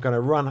 I'm going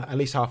to run at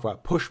least halfway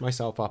up, push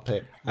myself up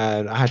it.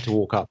 And I had to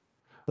walk up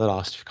the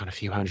last kind of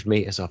few hundred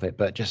meters of it,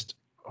 but just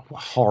a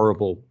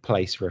horrible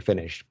place for a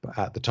finish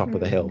at the top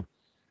of the hill.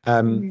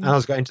 And I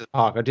was going to the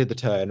park. I did the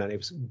turn and it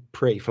was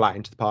pretty flat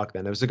into the park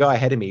then. There was a guy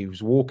ahead of me who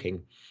was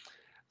walking.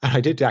 And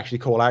I did actually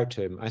call out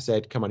to him. I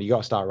said, come on, you got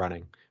to start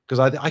running. Because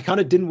I kind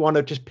of didn't want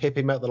to just pip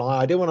him out the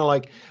line. I didn't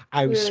want to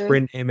out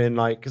sprint him and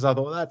because I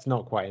thought that's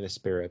not quite in the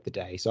spirit of the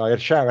day. So I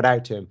shouted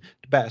out to him,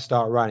 better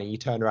start running. He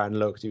turned around and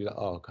looked. He was like,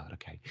 oh God,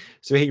 okay.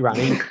 So he ran.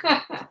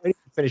 He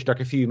finished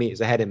a few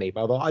meters ahead of me.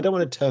 But I thought I don't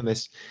want to turn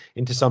this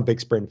into some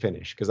big sprint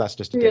finish because that's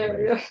just a dick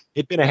move. Yeah.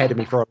 He'd been ahead of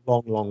me for a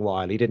long, long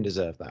while. He didn't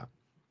deserve that.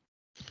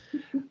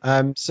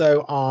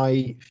 So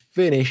I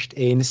finished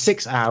in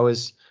 6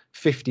 hours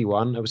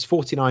 51. It was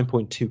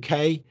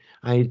 49.2k.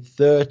 I had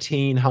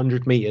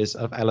 1,300 meters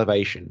of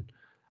elevation,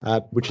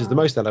 which is the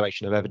most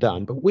elevation I've ever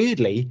done. But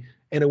weirdly,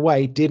 in a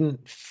way,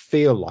 didn't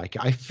feel like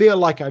it. I feel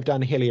like I've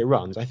done hillier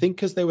runs. I think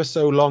because they were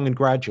so long and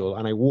gradual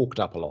and I walked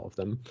up a lot of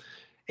them,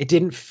 it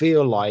didn't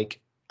feel like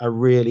a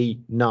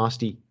really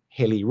nasty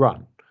hilly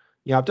run.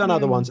 I've done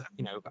other ones,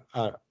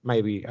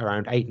 maybe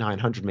around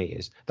 900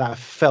 meters that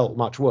felt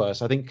much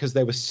worse. I think because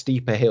they were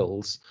steeper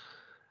hills.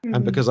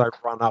 And because I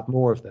run up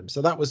more of them. So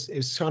it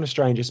was kind of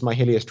strange. It's my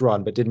hilliest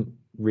run, but didn't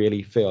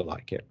really feel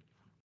like it.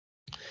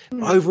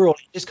 Overall,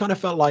 it just kind of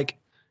felt like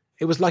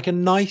it was like a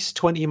nice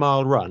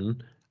 20-mile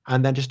run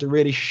and then just a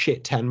really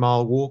shit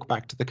 10-mile walk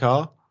back to the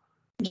car.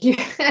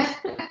 Yeah.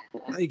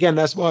 Again,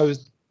 that's why I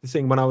was the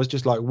thing when I was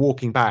just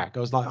walking back.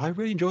 I was like, I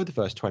really enjoyed the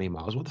first 20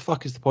 miles. What the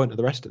fuck is the point of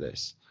the rest of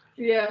this?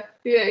 Yeah.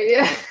 So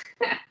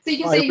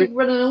you can see you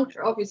run an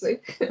ultra, obviously.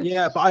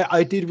 Yeah, but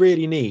I did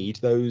really need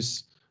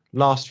those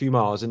last few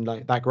miles in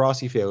that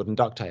grassy field and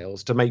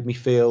Ducktails to make me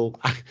feel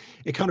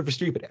it kind of was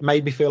stupid. It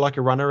made me feel like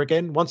a runner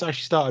again. Once I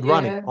actually started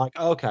running,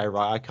 okay,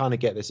 right, I kind of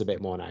get this a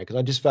bit more now because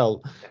I just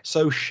felt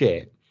so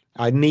shit.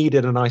 I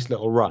needed a nice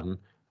little run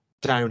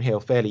downhill,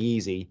 fairly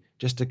easy,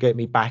 just to get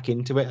me back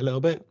into it a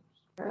little bit.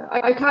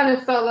 I kind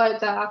of felt like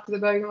that after the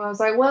Birmingham. I was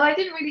like, well, I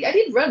did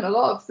run a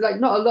lot of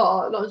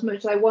not as much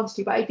as I wanted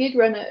to, but I did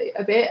run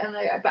a bit, and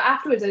but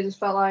afterwards I just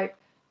felt like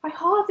I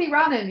hardly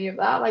ran any of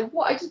that.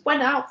 I just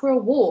went out for a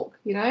walk,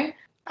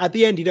 At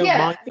the end, you don't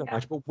mind so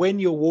much, but when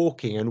you're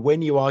walking and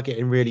when you are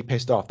getting really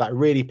pissed off, that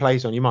really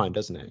plays on your mind,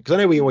 doesn't it? Because I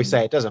know we always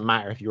say it doesn't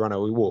matter if you run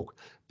or we walk,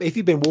 but if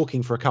you've been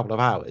walking for a couple of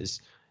hours,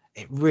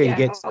 it really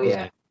gets. Doesn't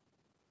it?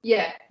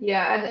 Yeah.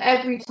 And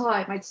every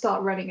time I'd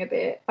start running a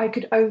bit, I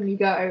could only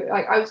go.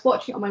 I was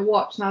watching it on my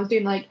watch, and I was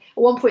doing at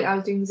one point I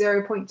was doing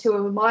 0.2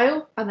 of a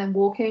mile, and then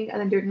walking,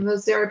 and then doing another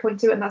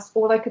 0.2, and that's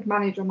all I could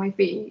manage on my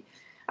feet.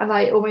 And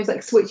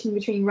almost switching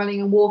between running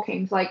and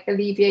walking to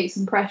alleviate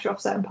some pressure off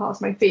certain parts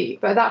of my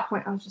feet. But at that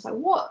point, I was just like,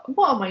 what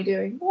am I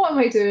doing? What am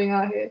I doing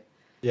out here?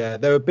 Yeah,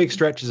 there were big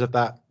stretches of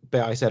that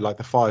bit I said,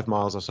 the 5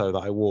 miles or so that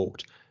I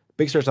walked.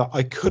 Big stretches that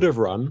I could have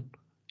run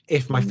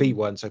if my feet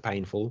weren't so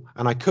painful,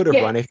 and I could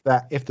have run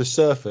if the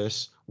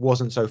surface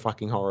wasn't so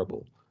fucking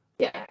horrible.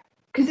 Yeah,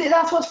 because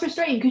that's what's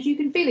frustrating, because you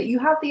can feel it. You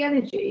have the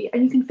energy,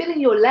 and you can feel it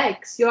in your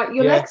legs. Your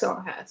legs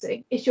aren't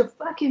hurting. It's your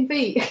fucking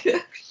feet.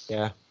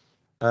 Yeah.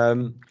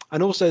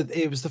 And also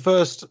it was the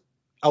first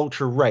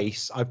ultra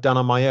race I've done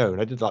on my own.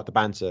 I did the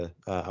Banter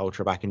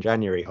ultra back in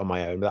January on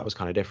my own, but that was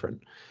kind of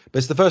different. But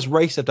it's the first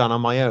race I've done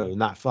on my own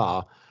that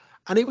far,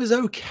 and it was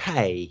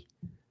okay.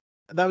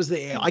 That was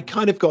I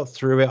kind of got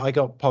through it. I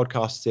got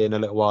podcasts in a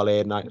little while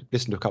in. I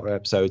listened to a couple of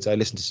episodes. I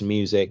listened to some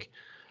music.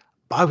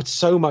 But I would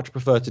so much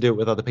prefer to do it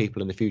with other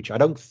people in the future.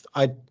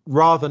 I'd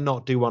rather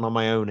not do one on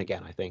my own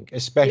again, I think,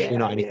 especially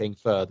not anything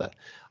further.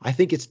 I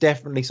think it's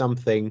definitely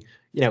something,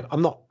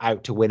 I'm not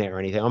out to win it or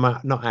anything.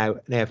 I'm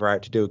never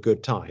out to do a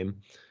good time.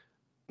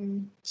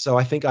 So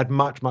I think I'd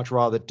much, much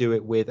rather do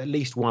it with at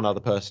least one other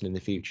person in the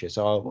future.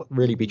 So I'll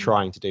really be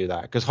trying to do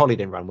that, because Holly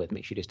didn't run with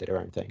me. She just did her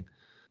own thing.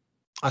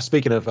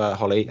 Speaking of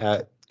Holly,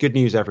 good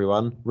news,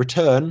 everyone.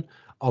 Return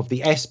of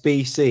the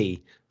SBC.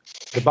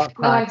 The butt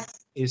crack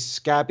is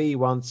scabby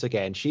once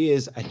again. She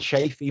is a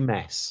chafy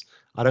mess.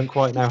 I don't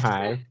quite know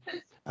how.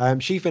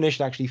 She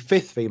finished actually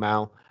 5th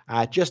female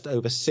at just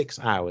over 6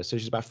 hours. So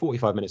she's about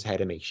 45 minutes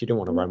ahead of me. She didn't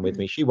want to run with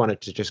me. She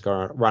wanted to just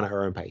go run at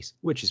her own pace,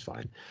 which is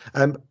fine.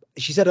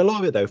 She said a lot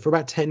of it, though. For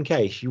about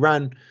 10K, she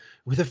ran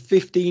with a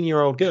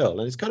 15-year-old girl.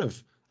 And it's kind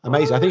of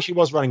amazing. I think she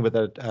was running with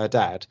her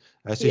dad.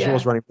 She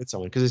was running with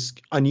someone, because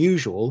it's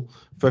unusual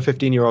for a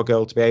 15-year-old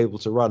girl to be able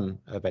to run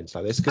events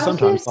like this. Because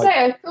sometimes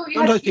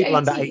people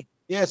under 8.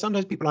 Yeah,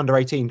 sometimes people under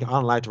 18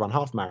 aren't allowed to run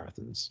half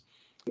marathons.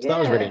 So that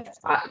was really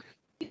interesting.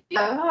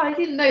 I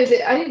didn't know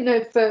that. I didn't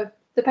know for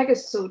the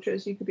Pegasus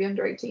Ultras you could be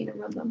under 18 and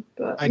run them.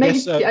 But I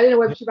don't know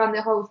whether she ran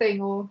the whole thing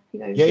or,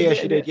 Yeah,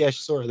 she did. Yeah,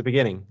 she saw it at the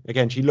beginning.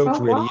 Again, she looked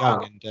really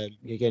young. And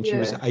again, she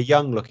was a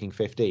young-looking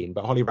 15.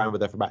 But Holly ran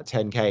with her for about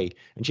 10K.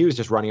 And she was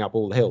just running up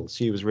all the hills.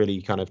 She was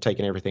really kind of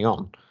taking everything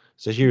on.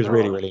 So she was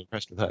really, Oh. really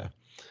impressed with her.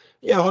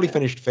 Yeah, Holly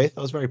finished 5th.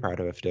 I was very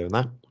proud of her for doing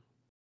that.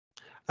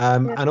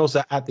 Yeah. And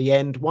also at the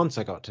end, once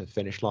I got to the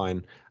finish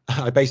line,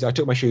 I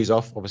took my shoes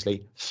off,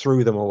 obviously,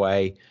 threw them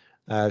away,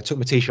 took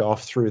my t-shirt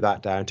off, threw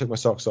that down, took my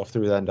socks off,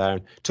 threw them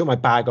down, took my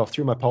bag off,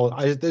 threw my pole.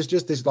 There's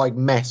just this like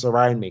mess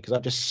around me because I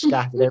just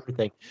scattered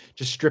everything,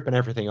 just stripping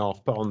everything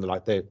off, put on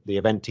the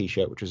event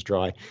t-shirt, which was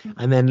dry.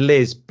 And then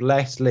Liz,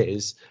 bless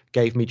Liz,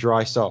 gave me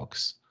dry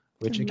socks,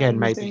 which again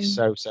made me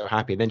Amazing. so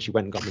happy. Then she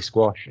went and got me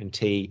squash and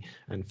tea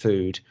and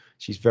food.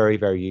 She's very,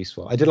 very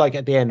useful. I did like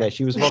at the end there,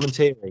 she was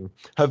volunteering.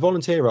 Her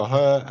volunteer role,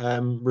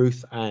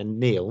 Ruth and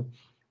Neil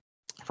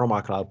from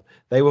our club,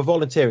 they were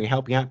volunteering,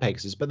 helping out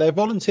Pegasus, but their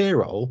volunteer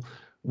role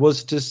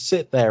was to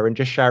sit there and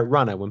just shout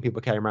runner when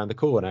people came around the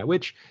corner,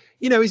 which,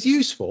 is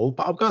useful,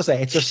 but I've got to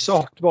say, it's a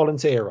soft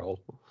volunteer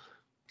role.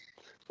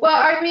 Well,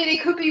 I mean,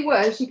 it could be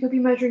worse. You could be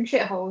measuring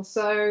shitholes,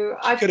 so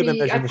I'd count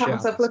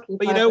myself lucky.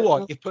 But you know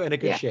what? You've put in a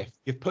good shift.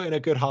 You've put in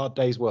a good hard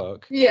day's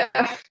work. Yeah.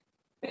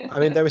 I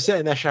mean, they were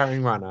sitting there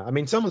shouting runner. I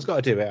mean, someone's got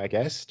to do it, I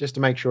guess, just to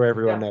make sure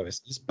everyone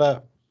notices.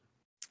 But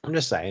I'm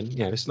just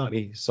saying,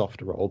 slightly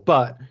softer role.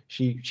 But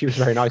she was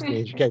very nice to me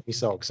and she gave me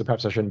socks, so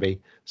perhaps I shouldn't be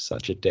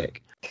such a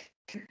dick.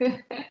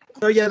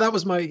 So yeah, that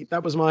was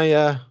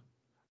my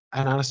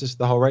analysis of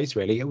the whole race.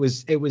 Really, it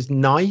was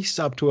nice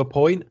up to a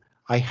point.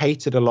 I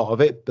hated a lot of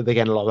it, but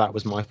again, a lot of that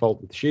was my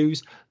fault with the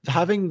shoes.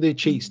 Having the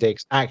cheat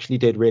sticks actually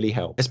did really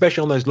help,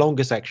 especially on those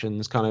longer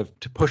sections, kind of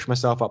to push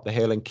myself up the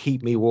hill and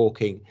keep me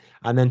walking.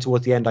 And then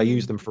towards the end, I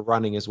used them for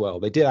running as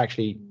well. They did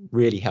actually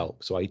really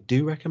help. So I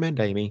do recommend,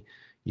 Amy,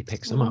 you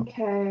pick some up.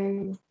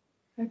 Okay.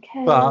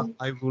 But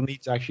I will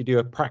need to actually do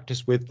a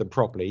practice with them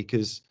properly,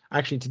 because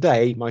actually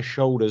today my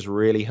shoulders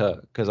really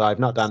hurt because I've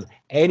not done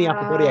any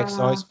upper body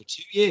exercise for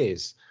 2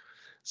 years.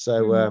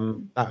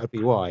 So that would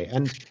be why.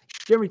 And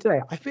generally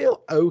today I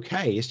feel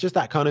okay. It's just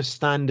that kind of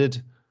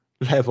standard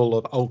level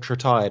of ultra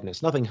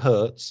tiredness. Nothing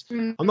hurts.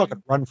 I'm not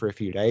going to run for a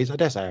few days. I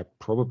dare say I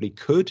probably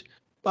could,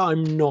 but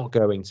I'm not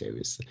going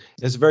to.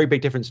 There's a very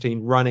big difference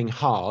between running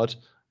hard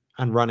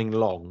and running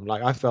long.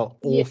 Like I felt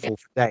awful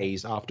for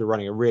days after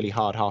running a really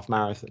hard half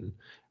marathon.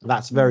 And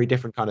that's a very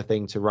different kind of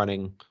thing to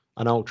running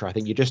an ultra. I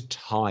think you're just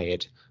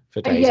tired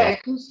for days. Yeah,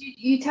 because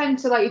you tend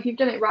to, like, if you've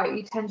done it right,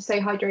 you tend to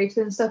stay hydrated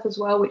and stuff as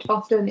well, which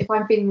often, if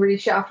I'm feeling really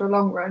shit after a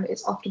long run,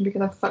 it's often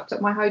because I've fucked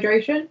up my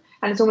hydration.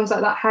 And it's almost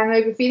like that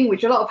hangover feeling,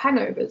 which a lot of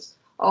hangovers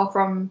are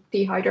from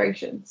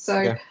dehydration.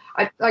 So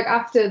I like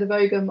after the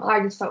Vogum,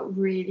 I just felt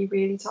really,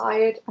 really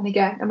tired. And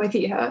again, and my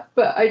feet hurt,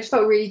 but I just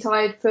felt really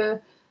tired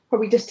for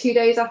probably just 2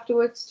 days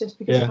afterwards, just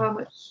because of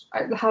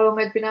how long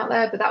I'd been out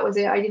there. But that was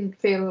it. I didn't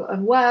feel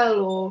unwell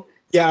or...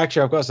 Yeah,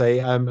 actually, I've got to say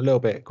a little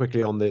bit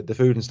quickly on the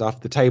food and stuff.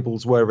 The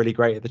tables were really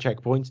great at the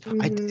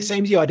checkpoints.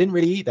 Same as you, I didn't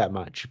really eat that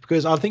much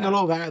because I think a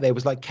lot of that there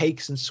was like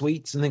cakes and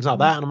sweets and things like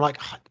that. And I'm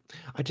like,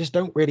 I just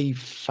don't really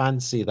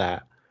fancy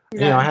that.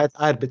 Yeah.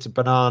 I had bits of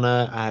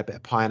banana, I had a bit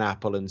of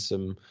pineapple and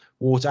some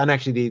water. And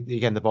actually,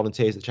 the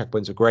volunteers at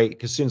checkpoints were great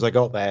because as soon as I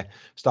got there,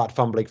 started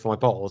fumbling for my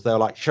bottles. They were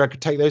like, "Should I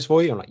take those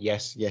for you?" I'm like,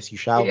 "Yes, you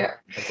shall." Yeah.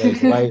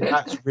 Take those away.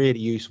 That's really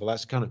useful.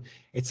 That's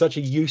it's such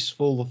a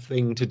useful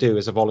thing to do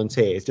as a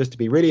volunteer. It's just to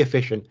be really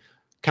efficient.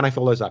 Can I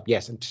fill those up?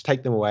 Yes, and just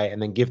take them away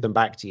and then give them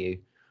back to you.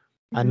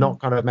 And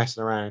not kind of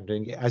messing around.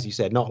 And as you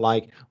said, not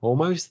like,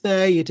 almost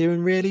there, you're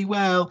doing really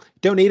well.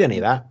 Don't need any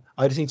of that.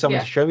 I just need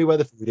someone to show me where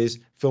the food is,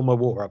 fill my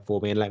water up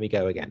for me, and let me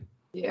go again.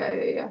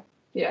 Yeah,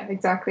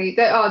 exactly.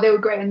 They were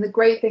great. And the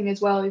great thing as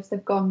well is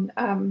they've gone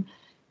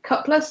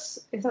cupless.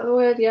 Is that the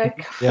word? Yeah.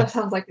 That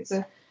sounds like it's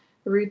a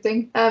rude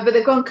thing. But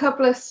they've gone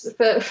cupless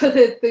for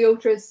the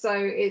ultras. So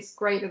it's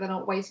great that they're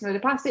not wasting a load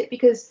of plastic,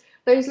 because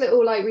those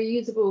little like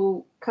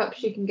reusable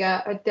cups you can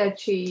get are dead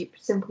cheap,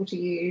 simple to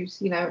use,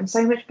 and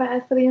so much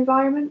better for the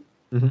environment.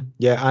 Mm-hmm.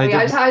 Yeah, I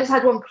just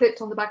had one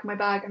clipped on the back of my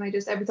bag, and I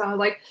just every time I was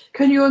like,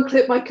 "Can you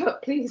unclip my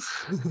cup, please?"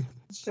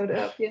 Showed it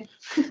up, and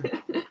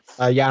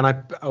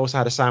I also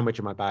had a sandwich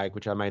in my bag,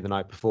 which I made the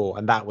night before,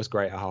 and that was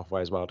great at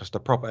halfway as well. Just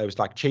it was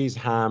like cheese,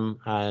 ham,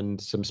 and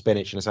some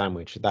spinach in a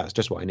sandwich. That's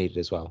just what I needed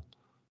as well.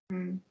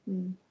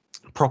 Mm-hmm.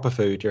 Proper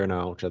food during an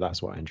ultra.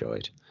 That's what I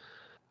enjoyed.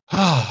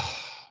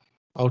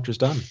 Ultra's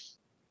done.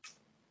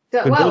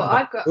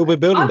 We'll be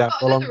building that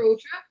for long.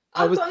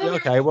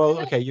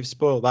 Okay, you've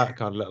spoiled that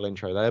kind of little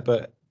intro there,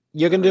 but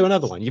you're going to do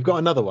another one. You've got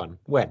another one.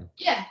 When?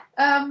 Yeah,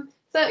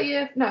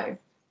 30th. No,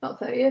 not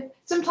 30th.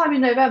 Sometime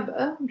in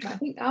November. I'm trying to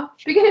think now.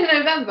 Beginning of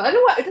November. I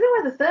don't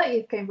know where the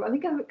 30th came from.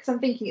 Because I'm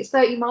thinking it's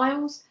 30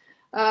 miles.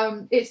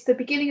 It's the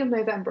beginning of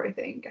November. I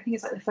think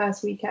it's like the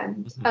first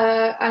weekend.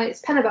 And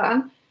it's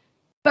Penyban.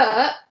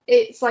 But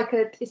it's like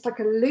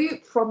a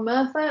loop from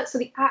Merthyr, so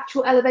the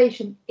actual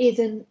elevation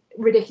isn't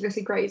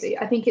ridiculously crazy.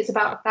 I think it's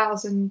about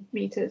 1,000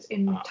 meters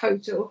in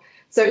total,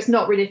 so it's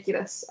not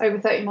ridiculous, over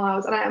 30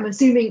 miles. And I'm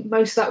assuming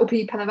most of that will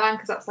be Penyban,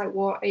 because that's like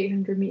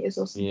 800 meters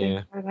or something.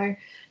 Yeah. I don't know.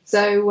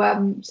 So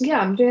yeah,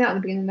 I'm doing that at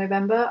the beginning of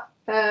November.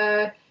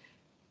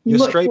 You're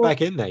straight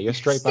back in there. You're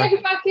straight back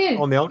in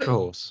on the ultra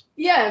horse.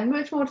 Yeah,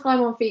 much more time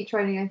on feet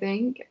training, I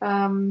think.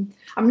 I'm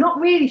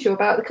not really sure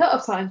about the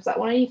cut-off times for that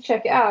one. I need to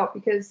check it out,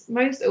 because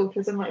most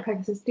ultras and like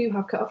Pegasus do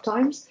have cut-off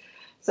times.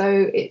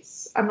 So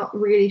I'm not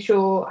really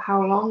sure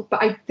how long,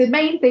 but the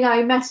main thing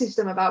I messaged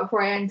them about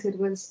before I entered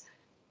was,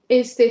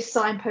 is this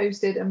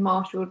signposted and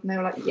marshaled? And they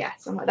were like,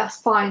 yes. I'm like,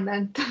 that's fine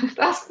then.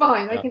 That's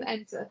fine. I can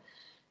enter.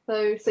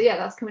 So yeah,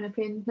 that's coming up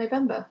in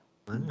November.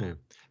 Oh.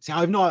 See,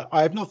 I've not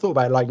thought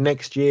about like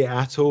next year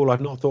at all.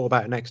 I've not thought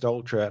about next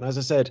Ultra. And as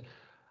I said,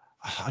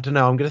 I don't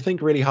know. I'm going to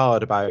think really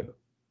hard about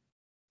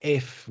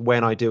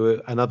when I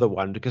do another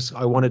one, because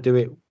I want to do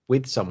it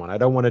with someone. I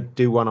don't want to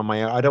do one on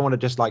my own. I don't want to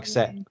just like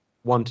set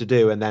one to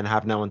do and then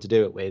have no one to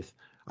do it with.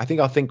 I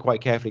think I'll think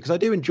quite carefully, because I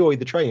do enjoy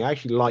the training. I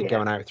actually like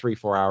going out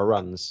 3-4 hour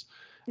runs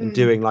and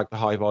doing like the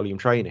high volume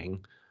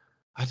training.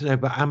 I don't know,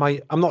 but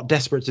I'm not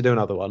desperate to do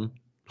another one.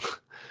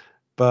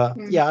 But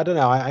yeah, I don't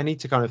know. I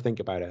need to kind of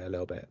think about it a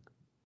little bit.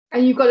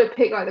 And you've got to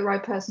pick like the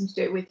right person to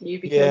do it with you,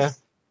 because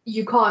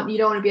you don't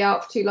want to be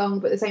out for too long,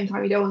 but at the same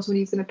time you don't want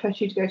someone who's going to push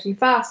you to go too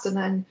fast and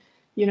then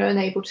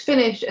unable to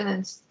finish, and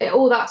then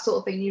all that sort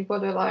of thing. You've got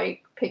to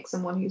like pick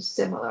someone who's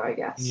similar, I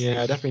guess.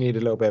 Yeah, I definitely need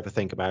a little bit of a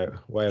think about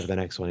whatever the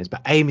next one is.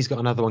 But Amy's got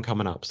another one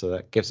coming up, so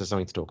that gives us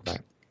something to talk about.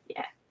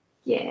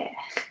 Yeah.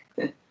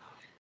 Very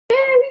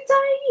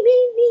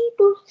tiny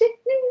nipple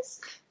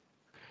sickness.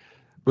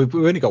 We've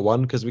only got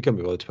one, because we couldn't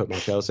be bothered to put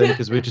much else in,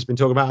 because we've just been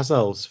talking about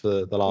ourselves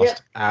for the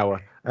last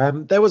hour.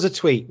 There was a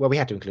tweet, we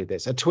had to include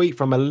this, a tweet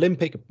from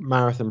Olympic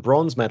marathon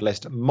bronze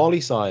medalist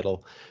Molly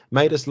Seidel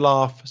made us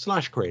laugh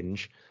 /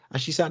 cringe,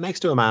 as she sat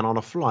next to a man on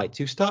a flight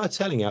who started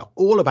telling her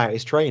all about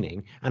his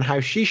training and how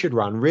she should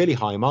run really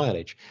high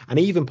mileage, and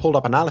even pulled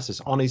up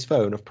analysis on his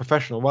phone of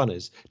professional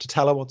runners to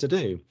tell her what to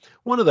do.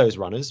 One of those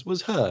runners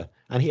was her,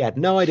 and he had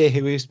no idea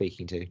who he was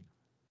speaking to.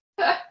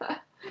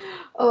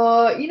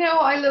 Oh, you know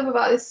what I love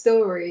about this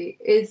story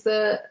is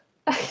that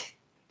it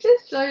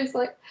just shows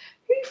like,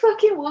 who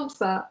fucking wants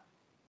that?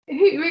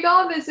 Who,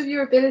 regardless of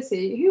your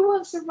ability, who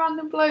wants a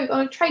random bloke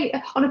on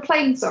a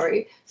plane?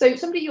 Sorry, so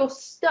somebody you're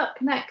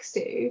stuck next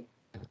to,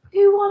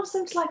 who wants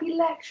them to like be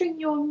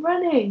lecturing you on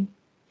running?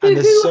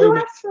 Who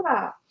asked for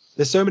that?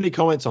 There's so many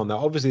comments on that.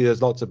 Obviously,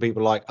 there's lots of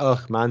people like,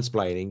 ugh,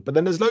 mansplaining. But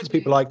then there's loads of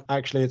people like,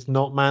 actually, it's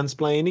not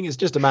mansplaining. It's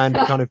just a man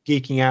kind of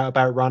geeking out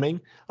about running.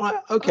 I'm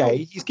like,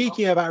 okay, he's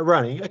geeking out about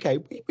running. Okay,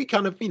 we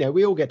kind of,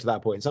 we all get to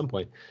that point at some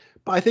point.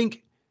 But I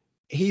think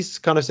he's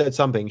kind of said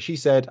something. She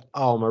said,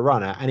 oh, I'm a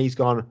runner. And he's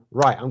gone,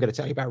 right, I'm going to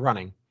tell you about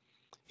running.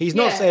 He's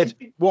not said,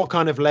 what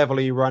kind of level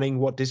are you running?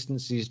 What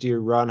distances do you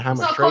run? How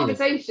much training?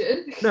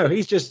 Conversation. No,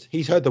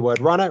 he's heard the word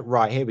runner.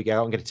 Right, here we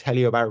go. I'm going to tell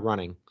you about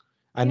running.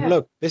 And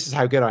look, this is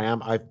how good I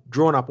am. I've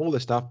drawn up all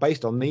this stuff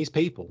based on these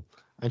people.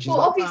 And she's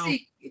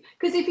obviously,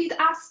 because if he'd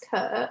asked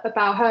her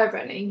about her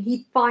running,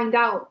 he'd find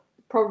out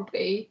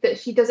probably that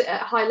she does it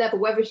at a high level,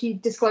 whether she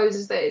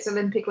discloses that it's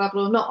Olympic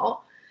level or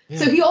not. Yeah.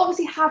 So he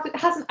obviously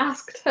hasn't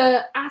asked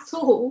her at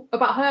all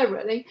about her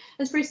running, and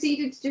has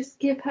proceeded to just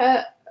give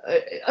her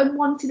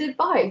unwanted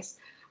advice.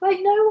 Like,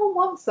 no one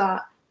wants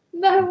that.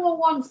 No one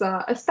wants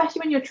that, especially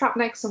when you're trapped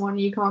next to someone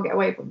and you can't get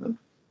away from them.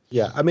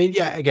 Yeah, I mean,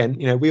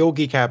 again, we all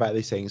geek out about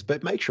these things,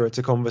 but make sure it's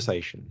a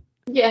conversation.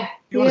 Yeah.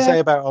 You want to say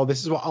about, oh,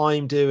 this is what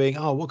I'm doing.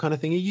 Oh, what kind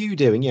of thing are you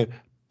doing?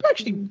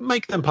 Actually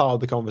make them part of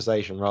the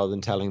conversation rather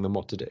than telling them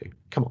what to do.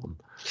 Come on.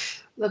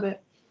 Love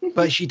it.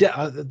 But she did.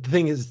 The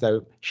thing is,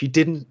 though, she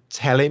didn't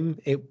tell him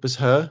it was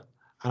her.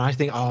 And I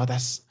think,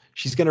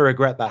 she's going to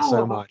regret that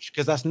so much,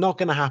 because that's not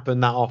going to happen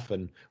that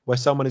often, where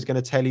someone is going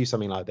to tell you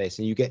something like this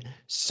and you get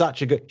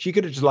such a good, she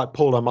could have just like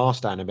pulled her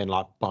mask down and been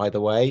like, by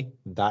the way,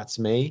 that's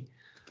me.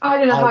 I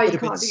don't know how you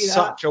can't do that.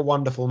 Such a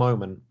wonderful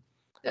moment.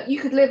 You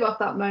could live off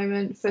that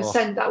moment for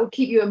that would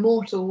keep you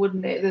immortal,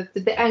 wouldn't it?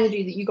 The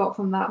energy that you got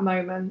from that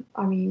moment.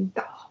 I mean,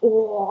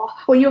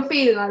 when you're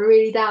feeling like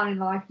really down in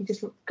life, you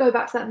just go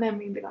back to that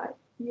memory and be like,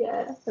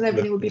 yeah, and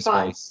everything would be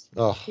fine.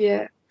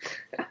 Yeah.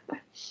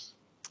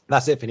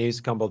 That's it for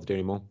news. Can't bother doing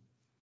anymore.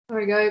 There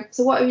we go.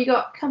 So what have you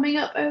got coming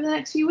up over the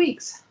next few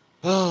weeks?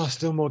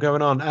 Still more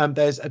going on.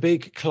 There's a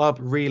big club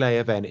relay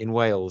event in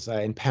Wales,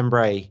 in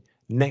Pembrey,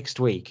 next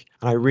week,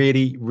 and I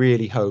really,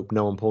 really hope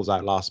no one pulls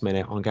out last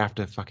minute. I'm gonna have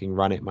to fucking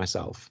run it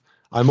myself.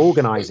 I'm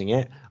organising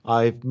it.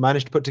 I've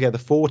managed to put together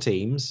 4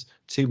 teams,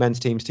 2 men's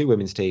teams, 2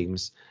 women's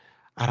teams,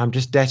 and I'm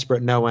just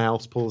desperate no one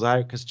else pulls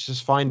out, because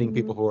just finding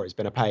people for it's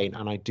been a pain,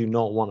 and I do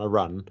not want to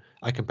run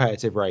a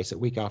competitive race a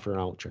week after an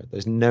ultra.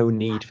 There's no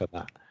need for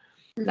that.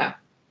 No.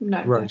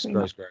 Gross.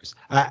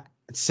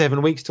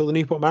 7 weeks till the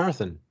Newport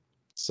Marathon.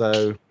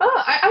 So.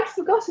 I'd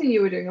forgotten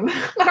you were doing a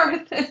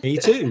marathon. Me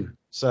too.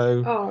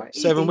 So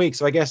 7 weeks.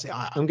 So I guess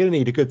I'm going to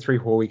need a good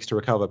 3-4 weeks to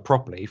recover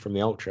properly from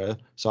the ultra.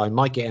 So I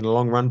might get in a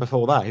long run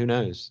before that. Who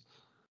knows?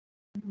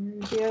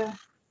 Yeah.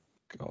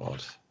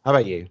 God. How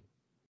about you?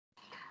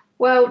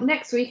 Well,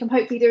 next week I'm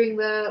hopefully doing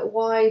the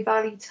Wye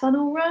Valley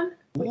Tunnel Run,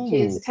 which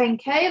is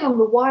 10k along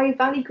the Wye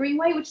Valley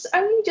Greenway, which has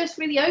only just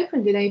really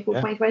opened in April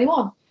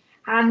 2021.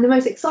 And the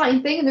most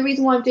exciting thing, and the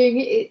reason why I'm doing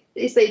it,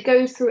 is that it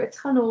goes through a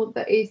tunnel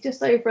that is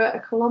just over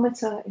 1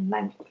 kilometre in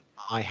length.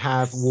 I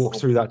have walked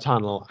through that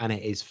tunnel, and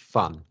it is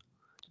fun.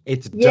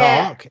 It's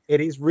dark.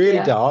 It is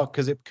really dark,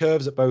 because it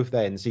curves at both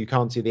ends, so you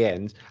can't see the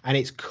end. And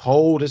it's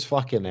cold as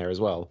fuck in there as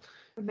well.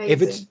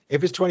 Amazing.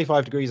 If it's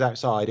 25 degrees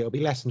outside, it'll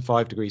be less than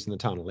 5 degrees in the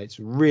tunnel. It's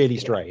really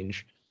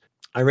strange.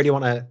 I really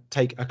want to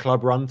take a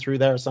club run through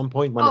there at some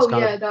point when it's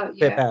kind of a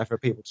bit better for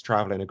people to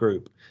travel in a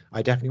group.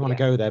 I definitely want to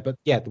go there. But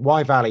yeah, the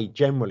Wye Valley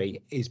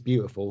generally is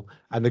beautiful,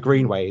 and the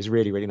Greenway is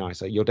really, really nice.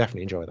 So you'll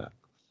definitely enjoy that.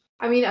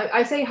 I mean,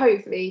 I say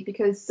hopefully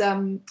because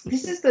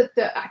this is the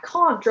I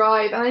can't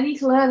drive and I need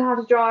to learn how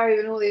to drive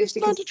and all this.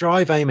 It's fun to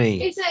drive,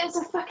 Amy. It's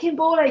a fucking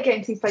ball ache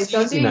getting to these places.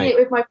 I'm doing it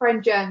with my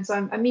friend Jen, so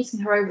I'm meeting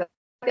her over there.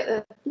 I get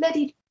the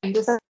bloody train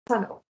to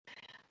Tunnel.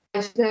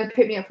 She's going to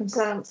pick me up from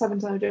Seven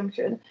Tunnel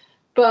Junction.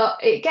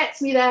 But it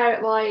gets me there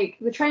at like,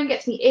 the train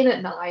gets me in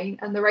at 9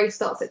 and the race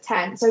starts at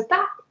 10. So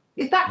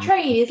if that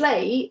train is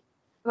late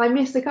and I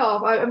miss the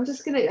car, I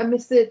miss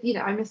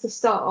the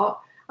start,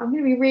 I'm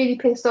going to be really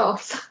pissed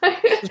off. So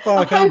just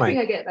buy a car, mate.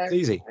 I get there. It's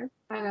easy.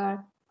 I know.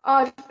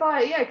 Oh, just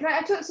buy it, yeah, because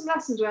I took some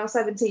lessons when I was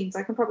 17, so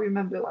I can probably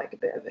remember like a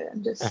bit of it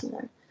and just,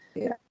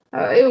 it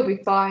will be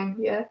fine,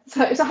 yeah.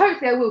 So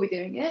hopefully I will be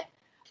doing it.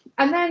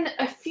 And then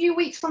a few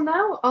weeks from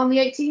now, on the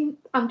 18th,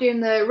 I'm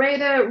doing the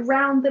Raider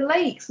Round the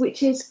Lakes,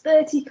 which is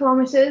 30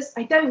 kilometres.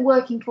 I don't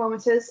work in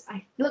kilometres.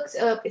 I looked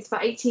it up. It's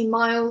about 18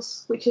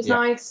 miles, which is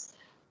nice.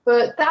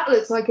 But that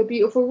looks like a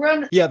beautiful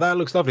run. Yeah, that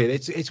looks lovely.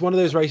 It's one of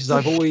those races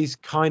I've always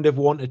kind of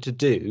wanted to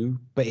do,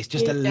 but it's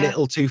just a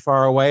little too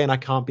far away and I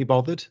can't be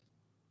bothered.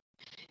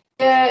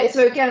 Yeah,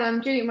 so again,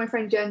 I'm doing it with my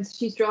friend Jen, so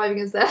she's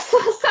driving us there. So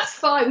that's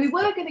fine. We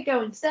were going to go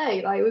and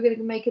stay. Like, we're going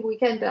to make a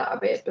weekend out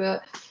of it,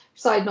 but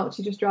decided not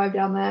to just drive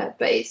down there.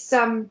 But it's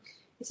in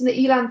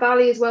the Elan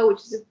Valley as well, which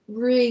is a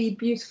really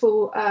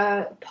beautiful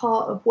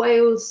part of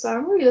Wales. So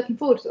I'm really looking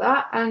forward to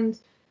that. And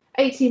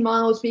 18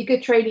 miles be a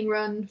good training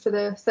run for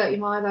the 30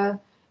 miler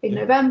in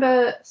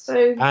November.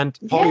 So and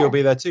Polly will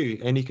be there too,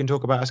 and you can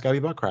talk about a Scaly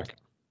butt crack.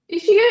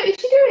 Is she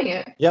doing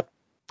it? Yep.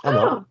 I'm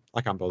not.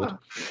 I can't bother.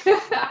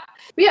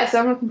 But yeah, so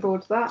I'm looking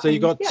forward to that. So you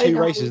got 2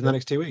 races in the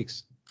next 2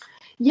 weeks.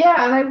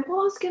 Yeah, and I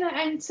was gonna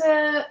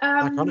enter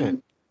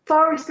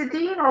Forest of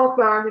Dean or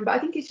Barron, but I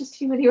think it's just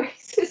too many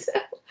races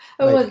at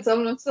once.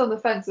 I'm still on the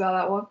fence about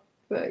that one.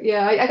 But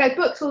yeah, I got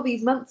booked all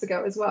these months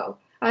ago as well.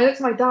 And I looked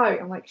at my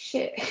diary, I'm like,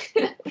 shit.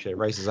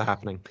 Races are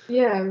happening.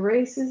 Yeah,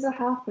 races are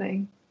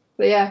happening.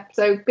 But yeah,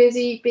 so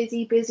busy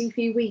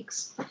few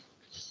weeks.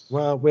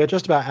 Well, we're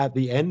just about at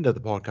the end of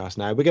the podcast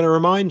now. We're going to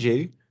remind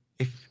you,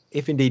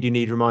 if indeed you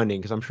need reminding,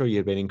 because I'm sure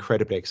you've been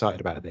incredibly excited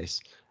about this,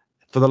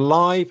 for the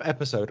live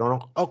episode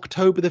on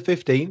October the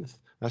 15th,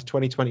 that's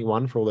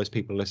 2021 for all those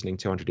people listening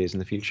 200 years in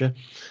the future.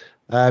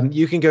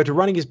 You can go to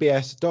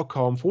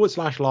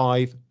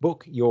runningisbs.com/live,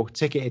 book your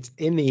ticket. It's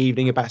in the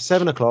evening, about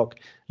 7 o'clock,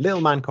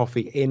 Little Man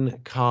Coffee in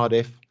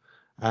Cardiff.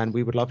 And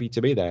we would love you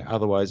to be there.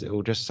 Otherwise, it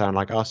will just sound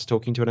like us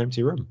talking to an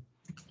empty room.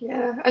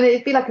 Yeah, and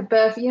it'd be like a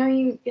birthday.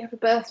 You have a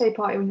birthday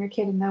party when you're a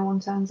kid and no one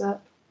turns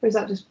up. Or is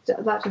that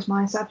just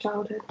my sad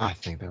childhood? I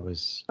think that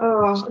was...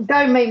 Oh,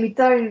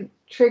 don't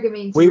trigger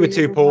me. We were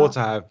too poor to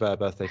have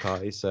birthday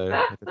parties, so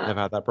I've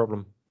never had that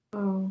problem.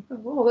 Oh,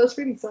 that's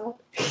really sad.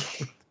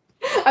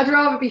 I'd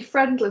rather be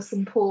friendless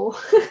than poor.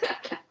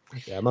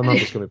 Yeah, my mum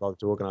just couldn't be bothered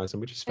to organise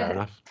them, which is fair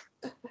enough.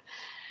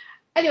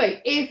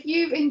 Anyway, if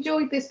you've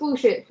enjoyed this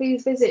bullshit,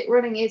 please visit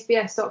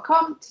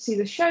runningisbs.com to see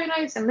the show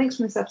notes and links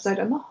from this episode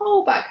and the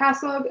whole back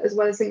catalogue, as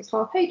well as links to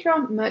our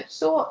Patreon, merch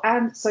store,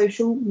 and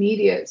social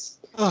medias.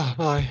 Oh,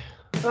 bye.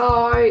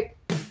 Bye.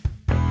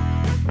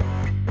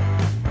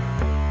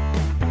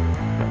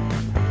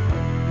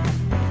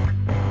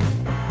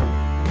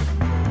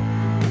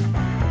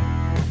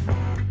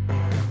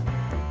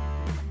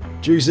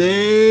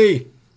 Juicy!